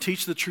value and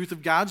teach the truth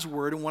of God's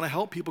word and want to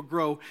help people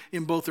grow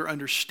in both their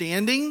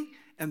understanding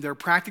and their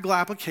practical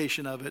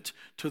application of it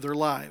to their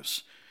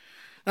lives.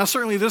 Now,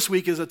 certainly this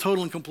week is a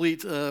total and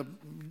complete,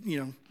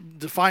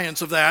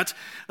 defiance of that.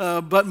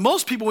 But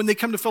most people, when they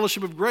come to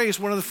Fellowship of Grace,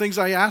 one of the things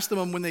I ask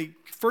them when they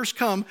first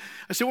come,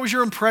 I say, what was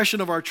your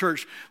impression of our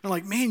church? They're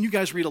like, man, you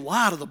guys read a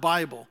lot of the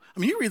Bible. I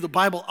mean, you read the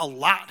Bible a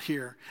lot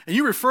here. And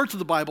you refer to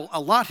the Bible a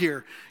lot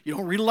here. You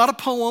don't read a lot of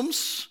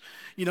poems.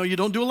 You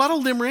don't do a lot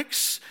of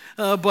limericks.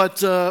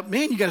 But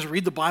man, you guys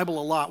read the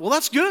Bible a lot. Well,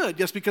 that's good.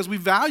 Yes, because we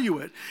value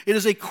it. It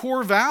is a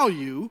core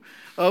value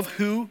of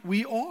who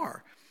we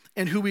are.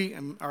 And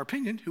in our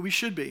opinion, who we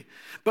should be.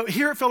 But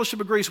here at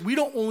Fellowship of Grace, we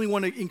don't only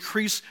want to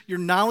increase your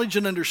knowledge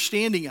and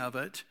understanding of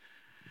it,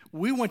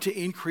 we want to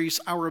increase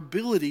our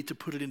ability to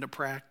put it into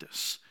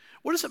practice.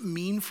 What does it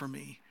mean for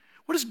me?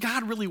 What does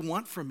God really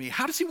want from me?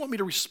 How does he want me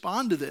to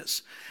respond to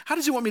this? How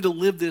does he want me to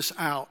live this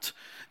out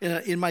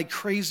in my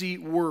crazy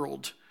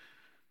world?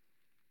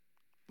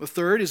 The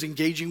third is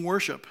engaging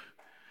worship.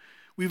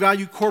 We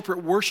value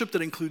corporate worship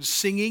that includes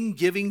singing,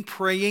 giving,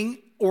 praying,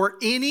 or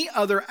any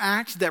other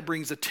act that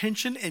brings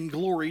attention and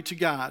glory to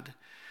God.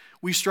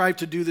 We strive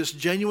to do this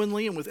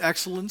genuinely and with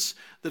excellence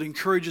that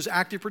encourages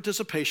active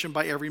participation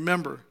by every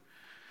member.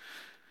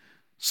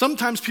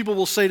 Sometimes people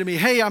will say to me,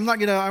 hey, I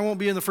won't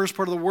be in the first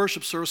part of the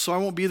worship service, so I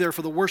won't be there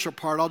for the worship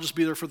part. I'll just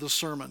be there for the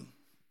sermon.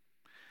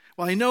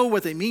 Well, I know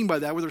what they mean by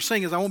that. What they're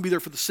saying is I won't be there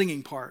for the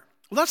singing part.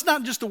 Well, that's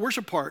not just the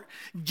worship part.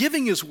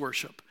 Giving is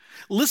worship.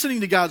 Listening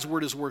to God's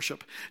word is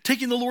worship.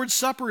 Taking the Lord's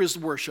Supper is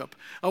worship.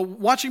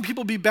 Watching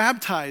people be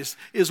baptized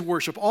is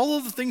worship. All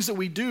of the things that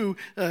we do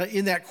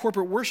in that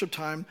corporate worship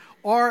time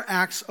are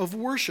acts of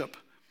worship.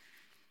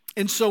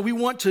 And so we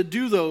want to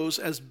do those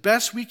as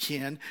best we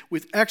can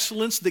with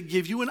excellence that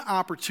give you an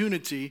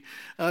opportunity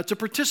to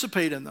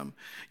participate in them.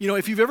 You know,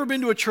 if you've ever been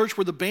to a church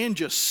where the band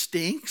just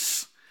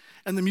stinks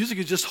and the music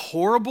is just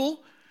horrible,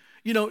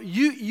 you know,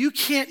 you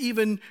can't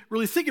even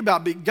really think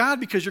about God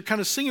because you're kind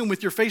of singing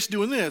with your face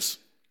doing this.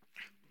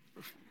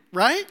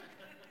 Right?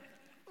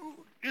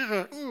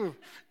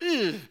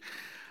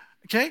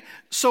 Okay?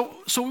 So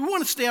we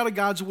want to stay out of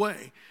God's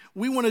way.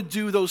 We want to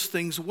do those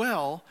things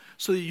well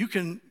so that you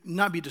can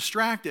not be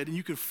distracted and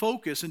you can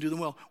focus and do them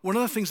well. One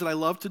of the things that I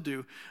love to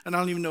do, and I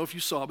don't even know if you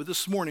saw, but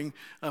this morning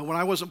when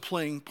I wasn't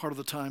playing part of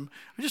the time,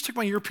 I just took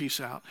my earpiece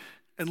out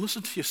and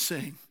listened to you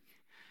sing.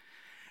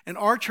 And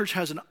our church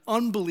has an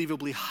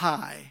unbelievably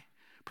high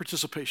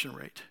participation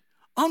rate.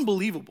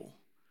 Unbelievable.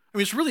 I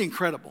mean, it's really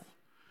incredible.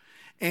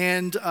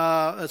 And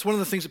that's one of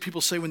the things that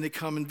people say when they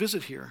come and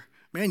visit here.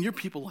 Man, your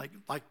people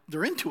like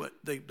they're into it.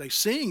 They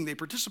sing, they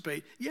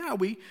participate. Yeah,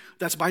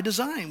 that's by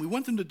design. We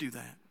want them to do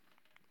that.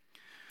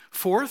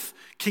 Fourth,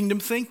 kingdom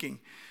thinking.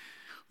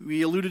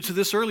 We alluded to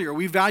this earlier.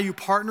 We value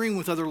partnering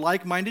with other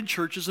like-minded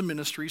churches and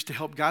ministries to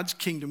help God's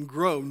kingdom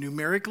grow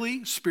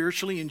numerically,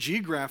 spiritually, and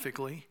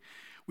geographically.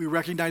 We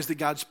recognize that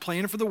God's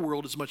plan for the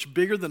world is much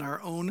bigger than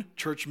our own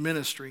church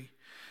ministry.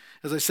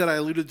 As I said, I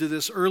alluded to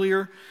this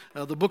earlier.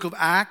 The book of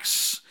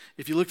Acts,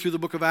 if you look through the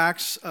book of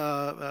Acts,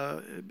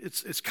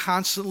 it's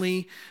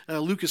constantly,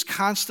 Luke is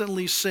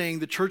constantly saying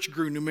the church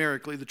grew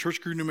numerically. The church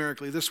grew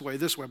numerically this way,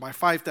 by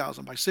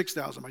 5,000, by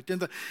 6,000, by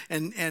 10,000.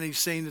 And he's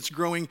saying it's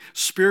growing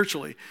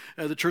spiritually.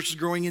 The church is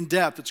growing in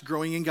depth. It's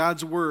growing in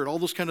God's word, all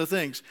those kind of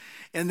things.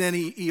 And then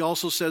he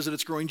also says that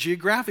it's growing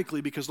geographically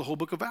because the whole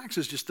book of Acts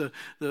is just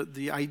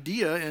the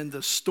idea and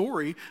the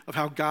story of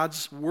how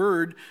God's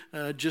word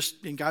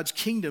just in God's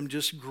kingdom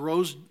just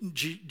grows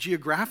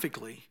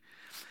geographically.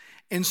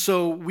 And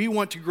so we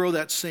want to grow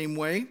that same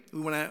way.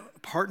 We want to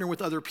partner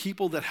with other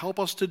people that help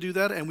us to do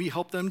that, and we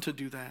help them to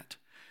do that.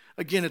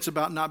 Again, it's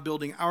about not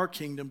building our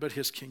kingdom, but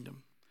his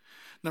kingdom.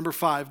 Number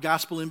 5,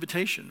 gospel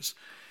invitations.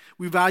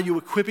 We value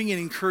equipping and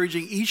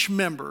encouraging each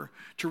member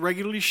to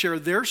regularly share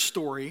their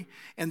story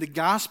and the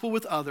gospel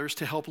with others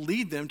to help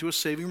lead them to a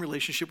saving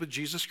relationship with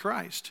Jesus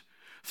Christ.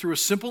 Through a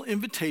simple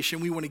invitation,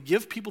 we want to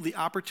give people the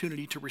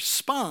opportunity to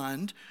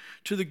respond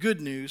to the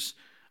good news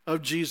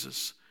of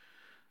Jesus.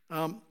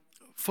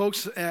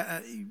 Folks,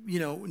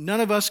 none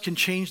of us can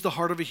change the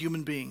heart of a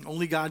human being.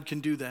 Only God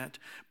can do that.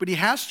 But he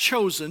has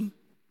chosen,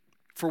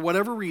 for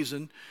whatever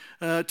reason,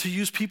 to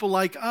use people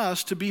like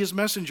us to be his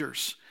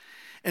messengers.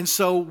 And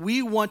so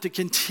we want to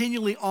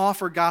continually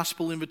offer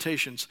gospel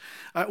invitations.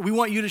 We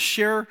want you to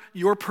share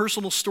your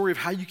personal story of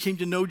how you came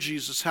to know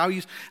Jesus, how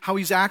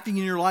he's acting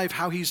in your life,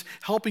 how he's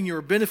helping you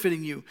or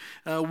benefiting you.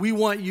 We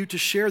want you to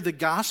share the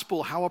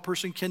gospel, how a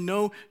person can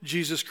know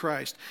Jesus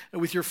Christ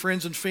with your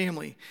friends and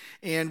family.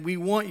 And we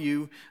want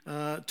you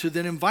to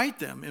then invite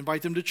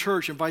them to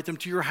church, invite them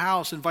to your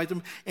house, invite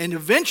them, and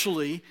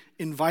eventually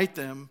invite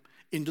them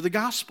into the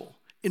gospel.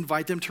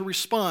 Invite them to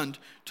respond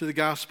to the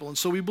gospel. And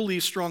so we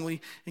believe strongly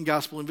in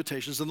gospel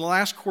invitations. And the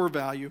last core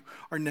value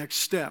are next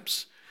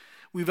steps.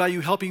 We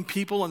value helping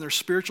people on their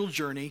spiritual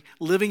journey,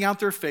 living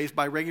out their faith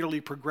by regularly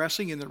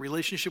progressing in their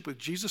relationship with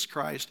Jesus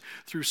Christ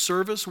through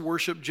service,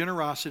 worship,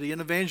 generosity, and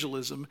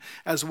evangelism,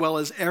 as well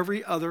as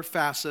every other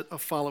facet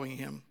of following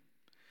him.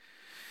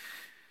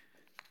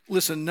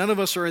 Listen, none of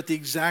us are at the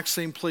exact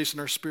same place in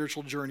our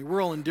spiritual journey.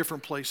 We're all in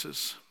different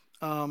places.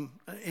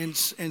 And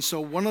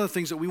so one of the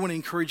things that we want to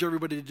encourage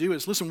everybody to do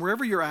is, listen,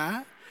 wherever you're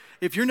at,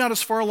 if you're not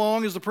as far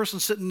along as the person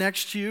sitting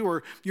next to you,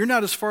 or you're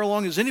not as far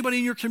along as anybody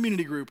in your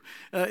community group,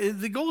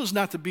 the goal is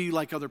not to be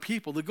like other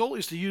people. The goal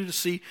is to you to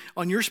see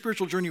on your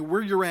spiritual journey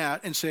where you're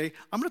at and say,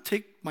 I'm going to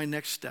take my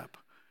next step,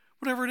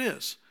 whatever it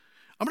is.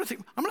 I'm going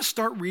to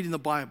start reading the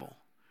Bible,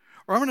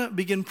 or I'm going to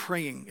begin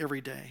praying every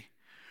day,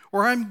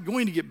 or I'm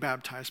going to get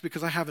baptized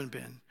because I haven't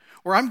been,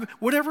 or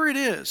whatever it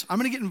is, I'm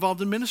going to get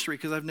involved in ministry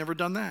because I've never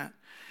done that.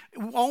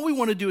 All we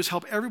want to do is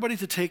help everybody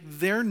to take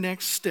their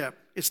next step.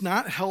 It's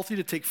not healthy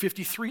to take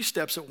 53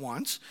 steps at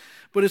once,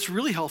 but it's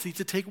really healthy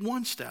to take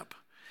one step.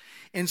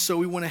 And so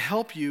we want to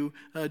help you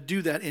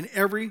do that in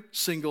every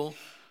single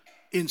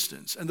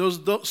instance. And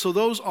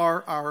those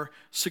are our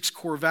 6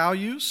 core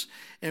values,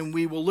 and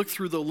we will look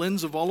through the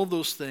lens of all of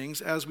those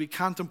things as we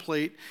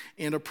contemplate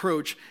and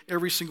approach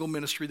every single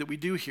ministry that we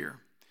do here.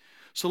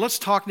 So let's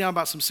talk now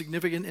about some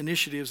significant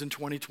initiatives in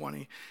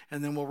 2020,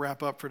 and then we'll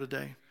wrap up for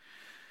today.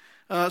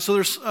 So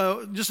there's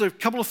just a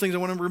couple of things I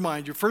want to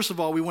remind you. First of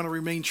all, we want to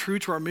remain true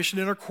to our mission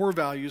and our core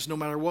values no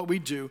matter what we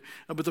do.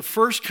 But the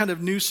first kind of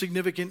new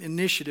significant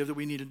initiative that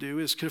we need to do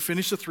is to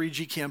finish the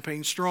 3G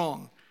campaign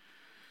strong.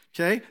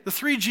 Okay? The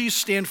 3 G's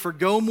stand for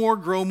go more,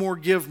 grow more,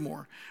 give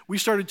more. We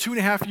started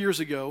 2.5 years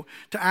ago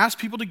to ask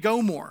people to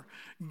go more.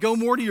 Go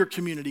more to your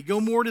community. Go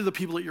more to the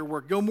people at your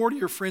work. Go more to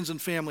your friends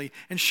and family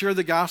and share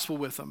the gospel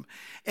with them.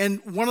 And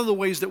one of the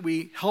ways that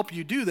we help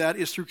you do that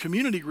is through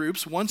community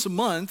groups. Once a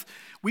month,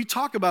 we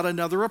talk about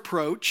another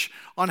approach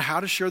on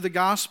how to share the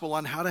gospel,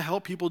 on how to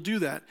help people do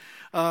that.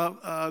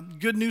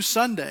 Good News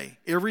Sunday,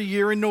 every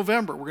year in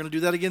November. We're going to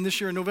do that again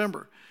this year in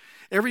November.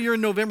 Every year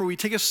in November, we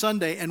take a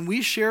Sunday and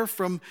we share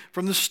from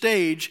the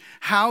stage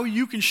how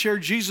you can share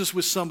Jesus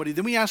with somebody.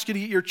 Then we ask you to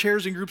get your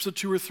chairs in groups of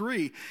 2 or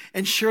 3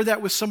 and share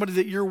that with somebody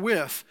that you're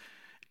with.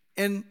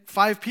 And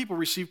 5 people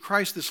received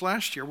Christ this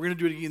last year. We're going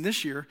to do it again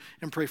this year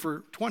and pray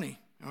for 20.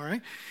 All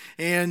right?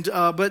 And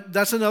but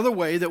that's another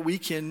way that we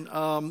can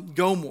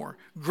go more.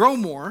 Grow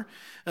more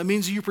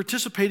means you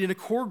participate in a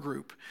core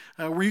group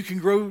where you can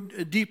grow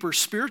deeper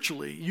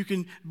spiritually. You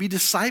can be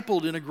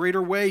discipled in a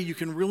greater way. You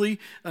can really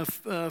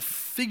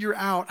figure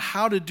out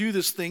how to do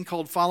this thing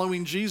called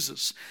following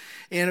Jesus.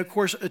 And of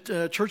course,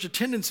 church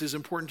attendance is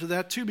important to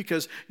that too,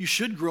 because you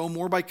should grow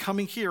more by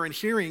coming here and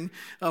hearing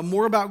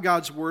more about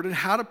God's word and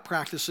how to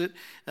practice it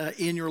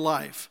in your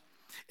life.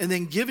 And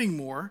then giving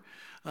more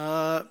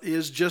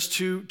is just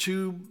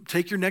to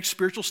take your next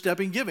spiritual step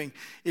in giving.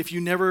 If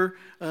you never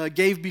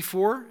gave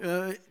before,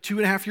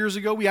 2.5 years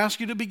ago, we asked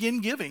you to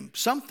begin giving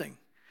something.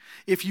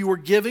 If you were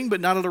giving, but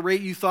not at a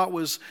rate you thought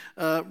was,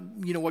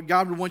 what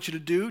God would want you to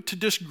do, to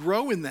just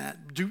grow in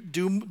that.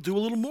 Do a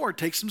little more.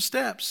 Take some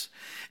steps.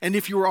 And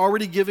if you were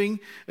already giving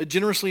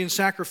generously and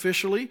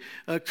sacrificially,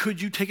 could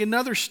you take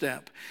another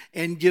step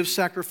and give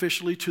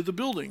sacrificially to the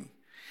building?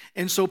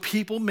 And so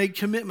people made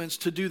commitments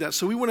to do that.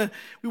 So we want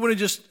to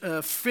just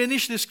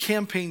finish this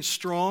campaign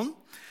strong.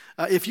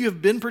 If you have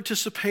been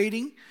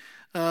participating,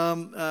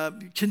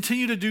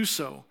 continue to do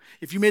so.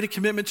 If you made a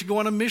commitment to go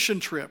on a mission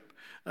trip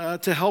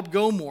to help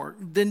go more,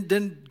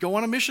 then go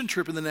on a mission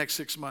trip in the next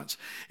 6 months.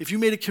 If you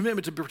made a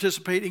commitment to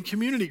participate in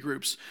community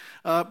groups,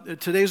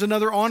 today's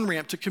another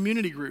on-ramp to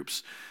community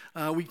groups.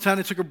 We kind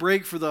of took a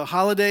break for the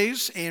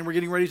holidays, and we're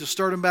getting ready to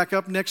start them back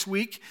up next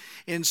week.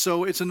 And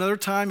so it's another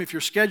time, if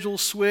your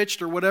schedule's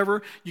switched or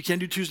whatever, you can't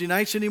do Tuesday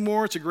nights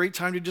anymore. It's a great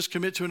time to just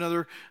commit to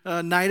another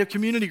night of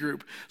community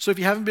group. So if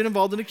you haven't been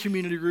involved in a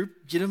community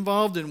group, get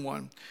involved in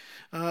one.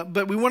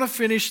 But we want to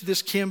finish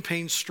this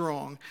campaign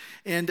strong.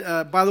 And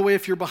by the way,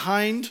 if you're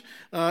behind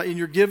in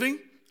your giving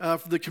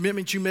for the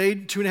commitment you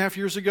made 2.5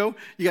 years ago,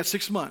 you got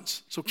 6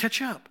 months. So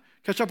catch up.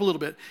 Catch up a little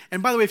bit.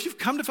 And by the way, if you've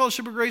come to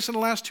Fellowship of Grace in the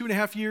last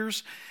 2.5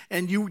 years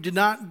and you did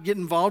not get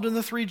involved in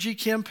the 3G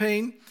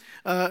campaign,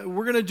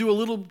 we're going to do a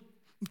little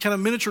kind of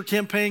miniature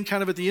campaign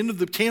kind of at the end of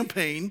the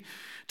campaign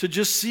to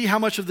just see how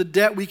much of the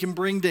debt we can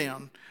bring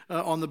down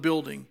on the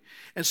building.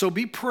 And so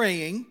be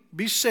praying,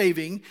 be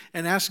saving,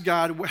 and ask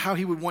God how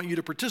he would want you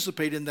to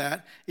participate in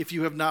that if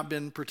you have not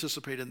been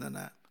participating in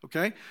that.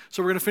 Okay?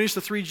 So we're going to finish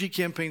the 3G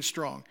campaign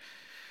strong.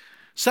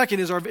 Second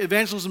is our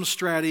evangelism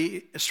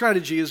strategy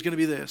is going to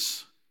be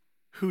this.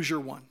 Who's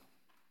your one?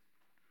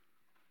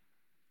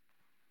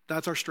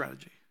 That's our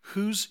strategy.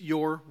 Who's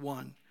your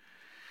one?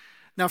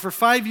 Now, for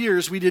 5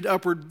 years, we did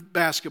Upward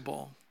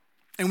basketball.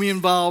 And we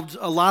involved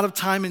a lot of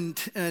time and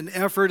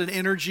effort and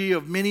energy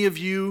of many of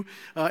you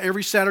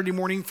every Saturday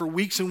morning for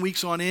weeks and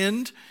weeks on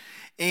end.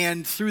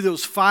 And through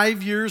those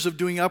 5 years of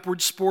doing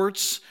Upward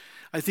sports,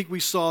 I think we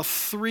saw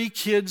 3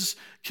 kids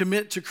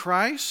commit to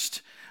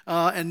Christ.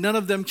 And none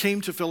of them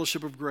came to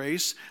Fellowship of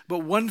Grace, but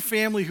one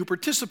family who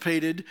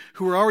participated,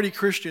 who were already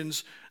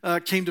Christians,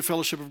 came to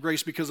Fellowship of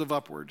Grace because of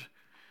Upward.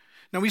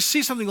 Now, we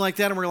see something like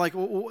that, and we're like,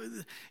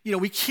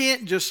 we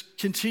can't just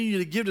continue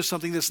to give to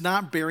something that's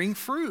not bearing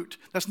fruit.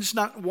 That's just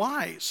not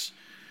wise.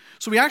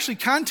 So we actually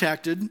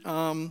contacted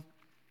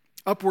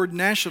Upward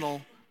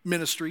National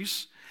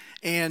Ministries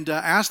and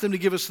asked them to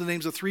give us the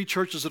names of 3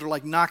 churches that are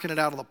like knocking it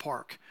out of the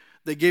park.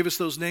 They gave us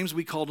those names.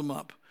 We called them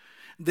up.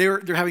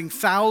 They're having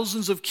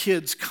thousands of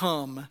kids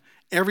come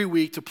every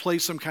week to play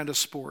some kind of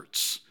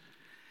sports.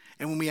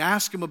 And when we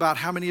ask them about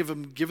how many of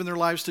them have given their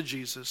lives to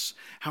Jesus,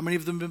 how many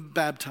of them have been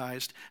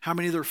baptized, how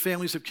many of their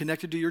families have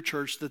connected to your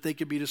church that they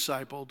could be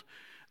discipled,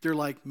 they're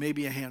like,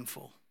 maybe a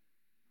handful.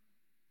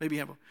 Maybe a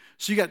handful.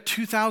 So you got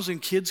 2,000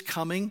 kids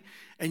coming,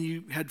 and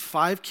you had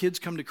 5 kids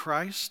come to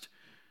Christ,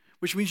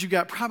 which means you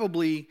got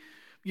probably,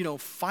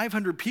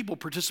 500 people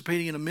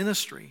participating in a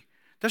ministry.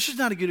 That's just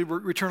not a good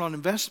return on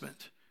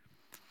investment.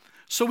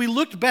 So we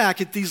looked back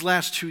at these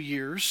last 2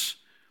 years,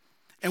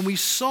 and we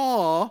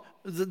saw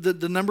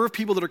the number of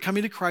people that are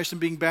coming to Christ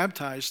and being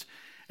baptized.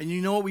 And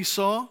you know what we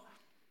saw?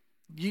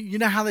 You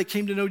know how they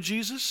came to know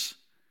Jesus?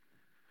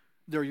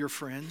 They're your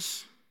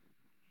friends.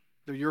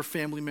 They're your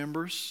family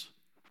members.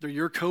 They're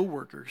your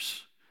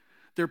co-workers.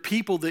 They're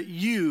people that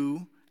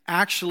you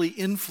actually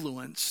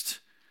influenced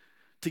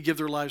to give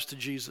their lives to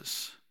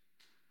Jesus.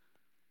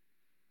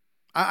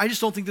 I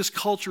just don't think this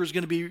culture is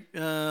going to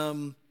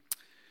be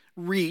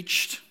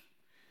reached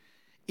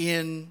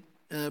in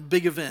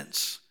big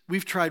events.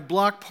 We've tried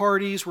block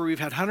parties where we've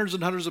had hundreds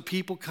and hundreds of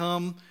people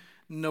come.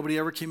 Nobody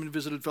ever came and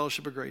visited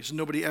Fellowship of Grace.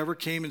 Nobody ever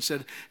came and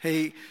said,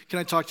 hey, can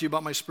I talk to you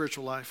about my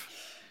spiritual life?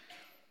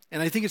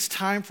 And I think it's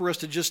time for us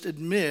to just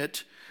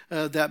admit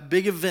that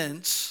big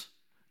events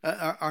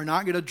are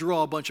not going to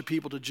draw a bunch of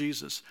people to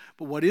Jesus.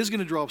 But what is going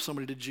to draw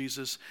somebody to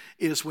Jesus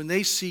is when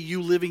they see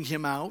you living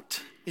him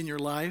out in your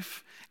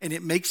life, and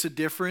it makes a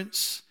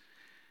difference,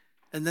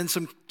 and then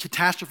some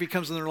catastrophe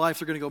comes in their life,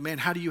 they're going to go, man,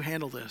 how do you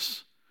handle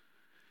this?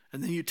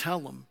 And then you tell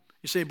them.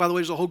 You say, by the way,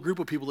 there's a whole group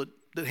of people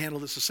that handle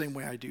this the same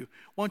way I do.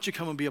 Why don't you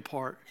come and be a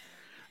part?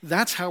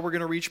 That's how we're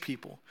going to reach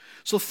people.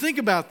 So think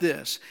about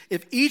this.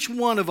 If each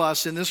one of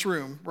us in this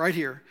room, right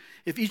here,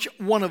 if each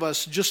one of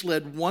us just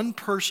led one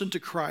person to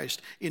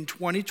Christ in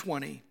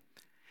 2020,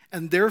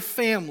 and their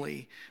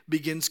family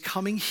begins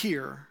coming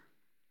here,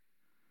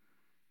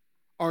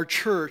 our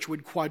church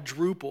would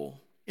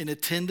quadruple in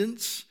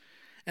attendance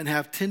and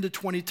have 10 to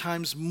 20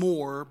 times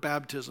more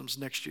baptisms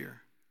next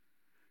year.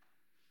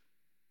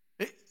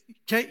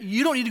 Okay,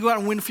 you don't need to go out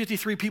and win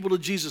 53 people to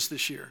Jesus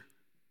this year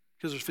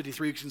because there's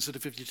 53 instead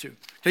of 52.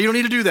 Okay, you don't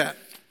need to do that.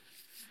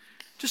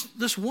 Just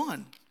this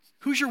one.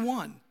 Who's your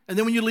one? And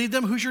then when you lead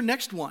them, who's your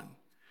next one?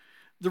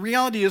 The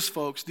reality is,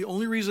 folks, the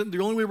only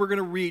way we're going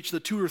to reach the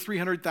 200,000 or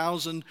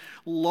 300,000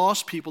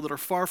 lost people that are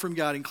far from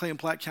God in Clay and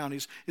Platte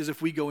counties is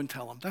if we go and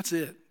tell them. That's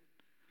it.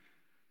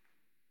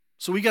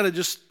 So we got to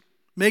just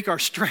make our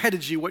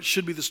strategy what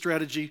should be the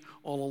strategy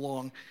all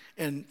along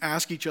and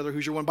ask each other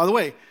who's your one. By the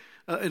way,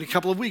 in a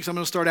couple of weeks, I'm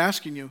going to start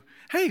asking you,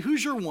 hey,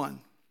 who's your one?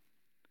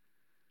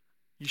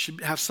 You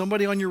should have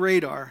somebody on your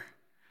radar.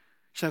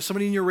 You should have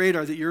somebody in your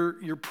radar that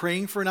you're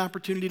praying for an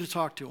opportunity to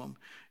talk to them.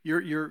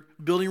 You're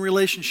building a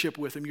relationship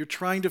with them. You're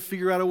trying to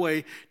figure out a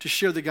way to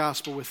share the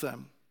gospel with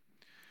them.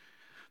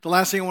 The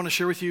last thing I want to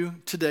share with you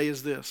today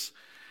is this.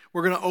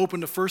 We're going to open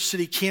the First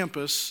City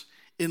campus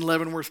in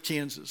Leavenworth,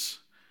 Kansas.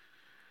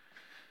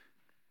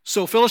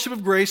 So Fellowship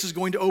of Grace is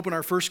going to open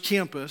our first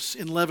campus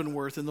in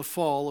Leavenworth in the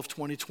fall of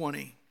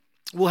 2020.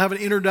 We'll have an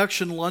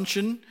introduction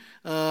luncheon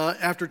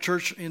after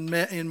church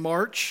in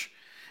March,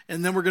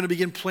 and then we're going to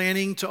begin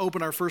planning to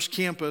open our first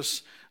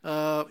campus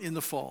in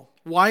the fall.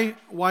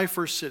 Why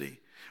First City?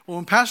 Well,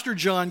 when Pastor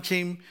John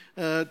came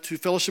to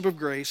Fellowship of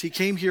Grace, he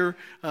came here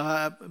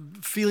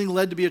feeling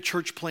led to be a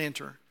church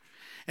planter.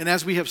 And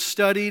as we have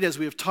studied, as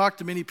we have talked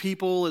to many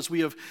people, as we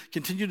have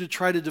continued to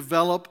try to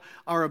develop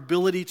our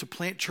ability to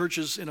plant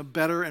churches in a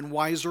better and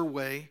wiser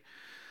way,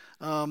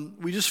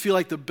 we just feel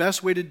like the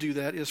best way to do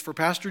that is for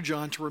Pastor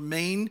John to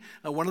remain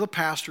one of the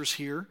pastors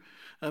here,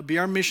 be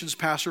our missions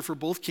pastor for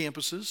both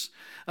campuses,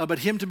 but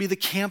him to be the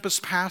campus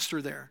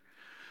pastor there.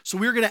 So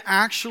we're going to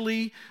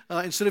actually,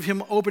 instead of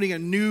him opening a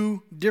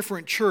new,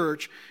 different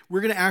church,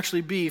 we're going to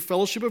actually be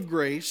Fellowship of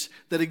Grace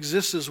that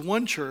exists as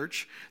one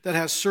church that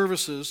has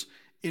services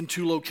in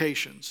 2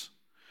 locations.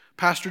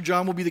 Pastor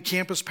John will be the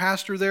campus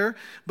pastor there,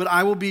 but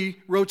I will be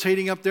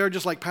rotating up there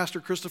just like Pastor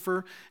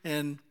Christopher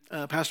and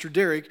Pastor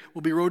Derek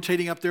will be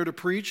rotating up there to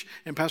preach,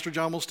 and Pastor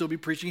John will still be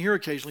preaching here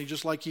occasionally,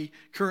 just like he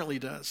currently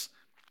does.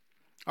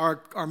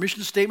 Our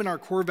mission statement, our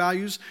core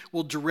values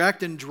will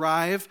direct and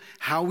drive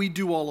how we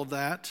do all of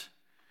that.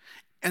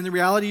 And the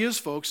reality is,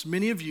 folks,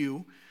 many of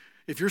you,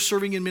 if you're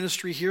serving in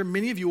ministry here,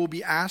 many of you will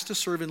be asked to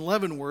serve in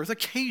Leavenworth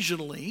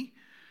occasionally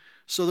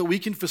so that we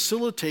can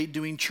facilitate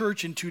doing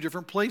church in 2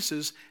 different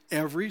places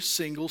every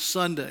single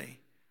Sunday.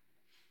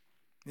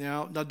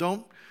 Now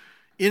don't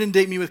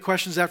inundate me with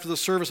questions after the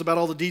service about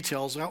all the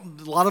details. A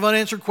lot of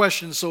unanswered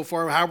questions so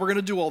far how we're going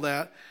to do all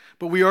that,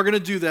 but we are going to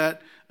do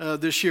that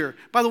this year.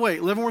 By the way,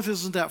 Leavenworth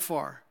isn't that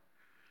far.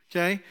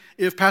 Okay?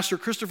 If Pastor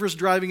Christopher's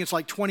driving, it's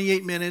like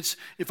 28 minutes.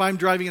 If I'm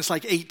driving, it's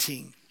like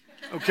 18.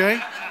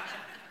 Okay?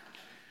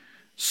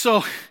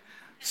 So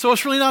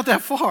it's really not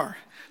that far.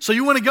 So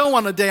you want to go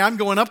on a day I'm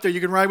going up there, you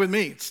can ride with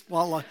me. It's a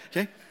lot,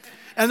 okay?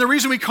 And the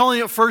reason we call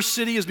it First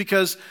City is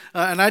because,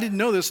 and I didn't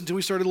know this until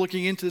we started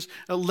looking into this,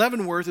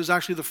 Leavenworth is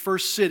actually the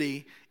first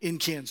city in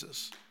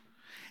Kansas.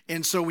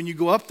 And so when you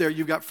go up there,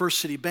 you've got First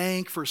City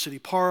Bank, First City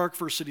Park,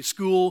 First City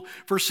School,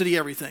 First City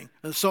everything.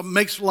 And so it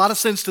makes a lot of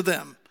sense to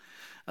them.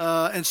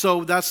 And so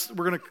we're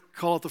going to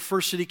call it the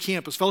First City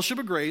Campus, Fellowship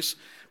of Grace,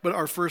 but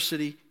our First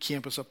City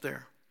Campus up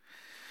there.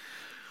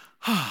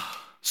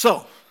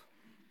 So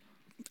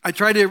I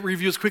tried to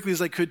review as quickly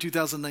as I could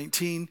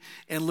 2019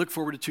 and look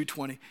forward to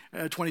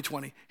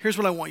 2020. Here's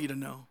what I want you to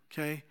know,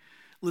 okay?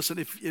 Listen,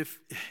 if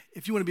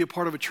you want to be a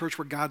part of a church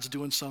where God's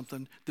doing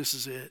something, this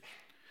is it.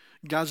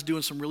 God's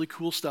doing some really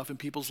cool stuff in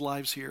people's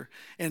lives here.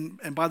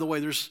 And by the way,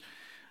 there's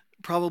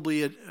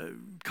probably a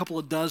couple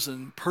of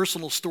dozen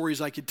personal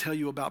stories I could tell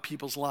you about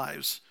people's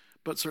lives,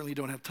 but certainly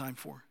don't have time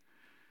for.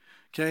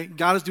 Okay,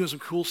 God is doing some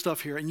cool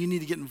stuff here, and you need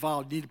to get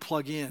involved. You need to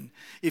plug in.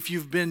 If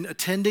you've been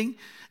attending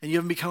and you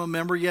haven't become a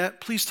member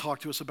yet, please talk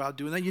to us about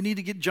doing that. You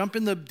need to jump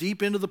in the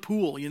deep end of the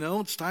pool. You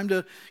know, it's time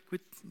to quit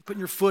putting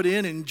your foot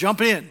in and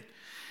jump in.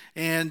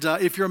 And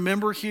if you're a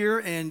member here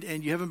and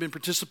you haven't been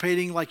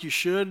participating like you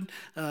should,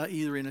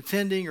 either in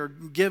attending or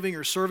giving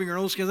or serving or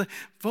all those kinds of things,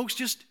 folks,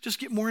 just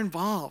get more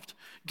involved.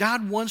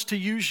 God wants to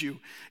use you.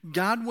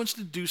 God wants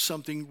to do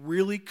something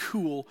really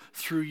cool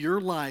through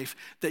your life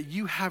that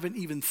you haven't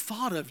even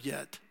thought of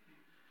yet.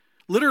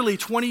 Literally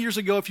 20 years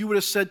ago, if you would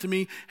have said to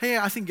me, hey,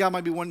 I think God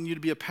might be wanting you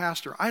to be a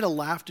pastor, I'd have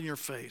laughed in your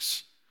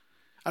face.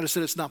 I'd have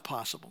said it's not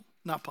possible.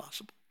 Not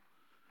possible.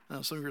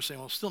 Now, some of you are saying,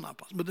 well, it's still not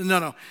possible. But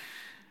no.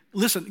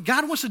 Listen,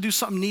 God wants to do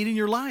something neat in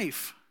your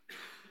life.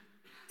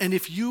 And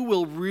if you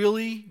will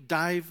really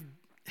dive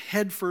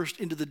headfirst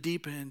into the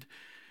deep end,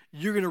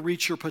 you're going to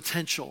reach your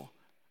potential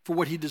for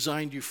what he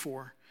designed you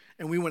for.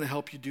 And we want to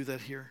help you do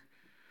that here.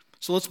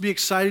 So let's be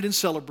excited and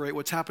celebrate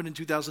what's happened in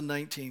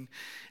 2019.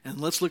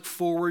 And let's look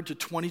forward to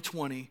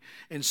 2020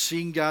 and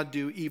seeing God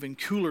do even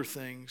cooler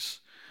things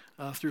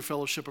through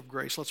Fellowship of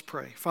Grace. Let's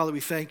pray. Father, we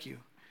thank you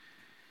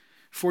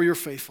for your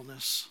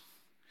faithfulness.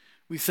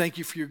 We thank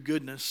you for your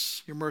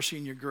goodness, your mercy,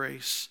 and your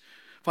grace.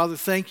 Father,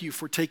 thank you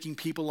for taking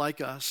people like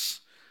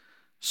us,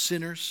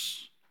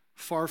 sinners,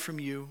 far from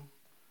you,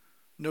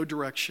 no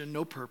direction,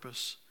 no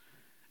purpose,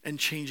 and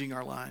changing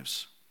our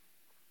lives.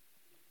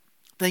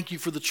 Thank you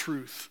for the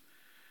truth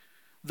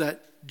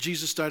that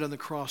Jesus died on the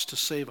cross to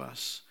save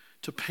us,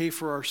 to pay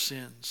for our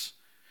sins.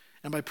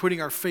 And by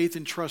putting our faith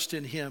and trust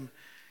in him,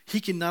 he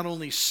can not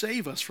only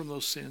save us from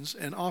those sins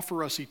and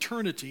offer us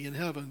eternity in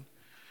heaven,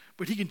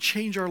 but he can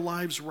change our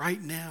lives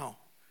right now.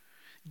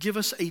 Give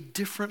us a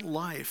different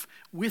life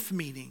with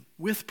meaning,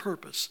 with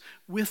purpose,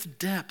 with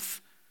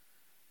depth,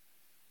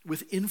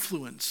 with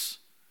influence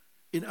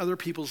in other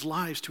people's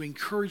lives to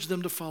encourage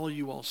them to follow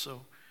you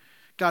also.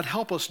 God,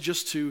 help us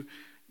just to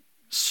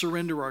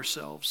surrender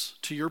ourselves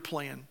to your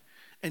plan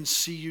and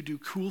see you do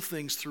cool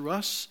things through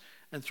us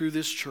and through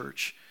this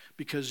church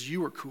because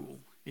you are cool.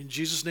 In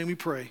Jesus' name we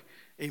pray,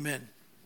 amen.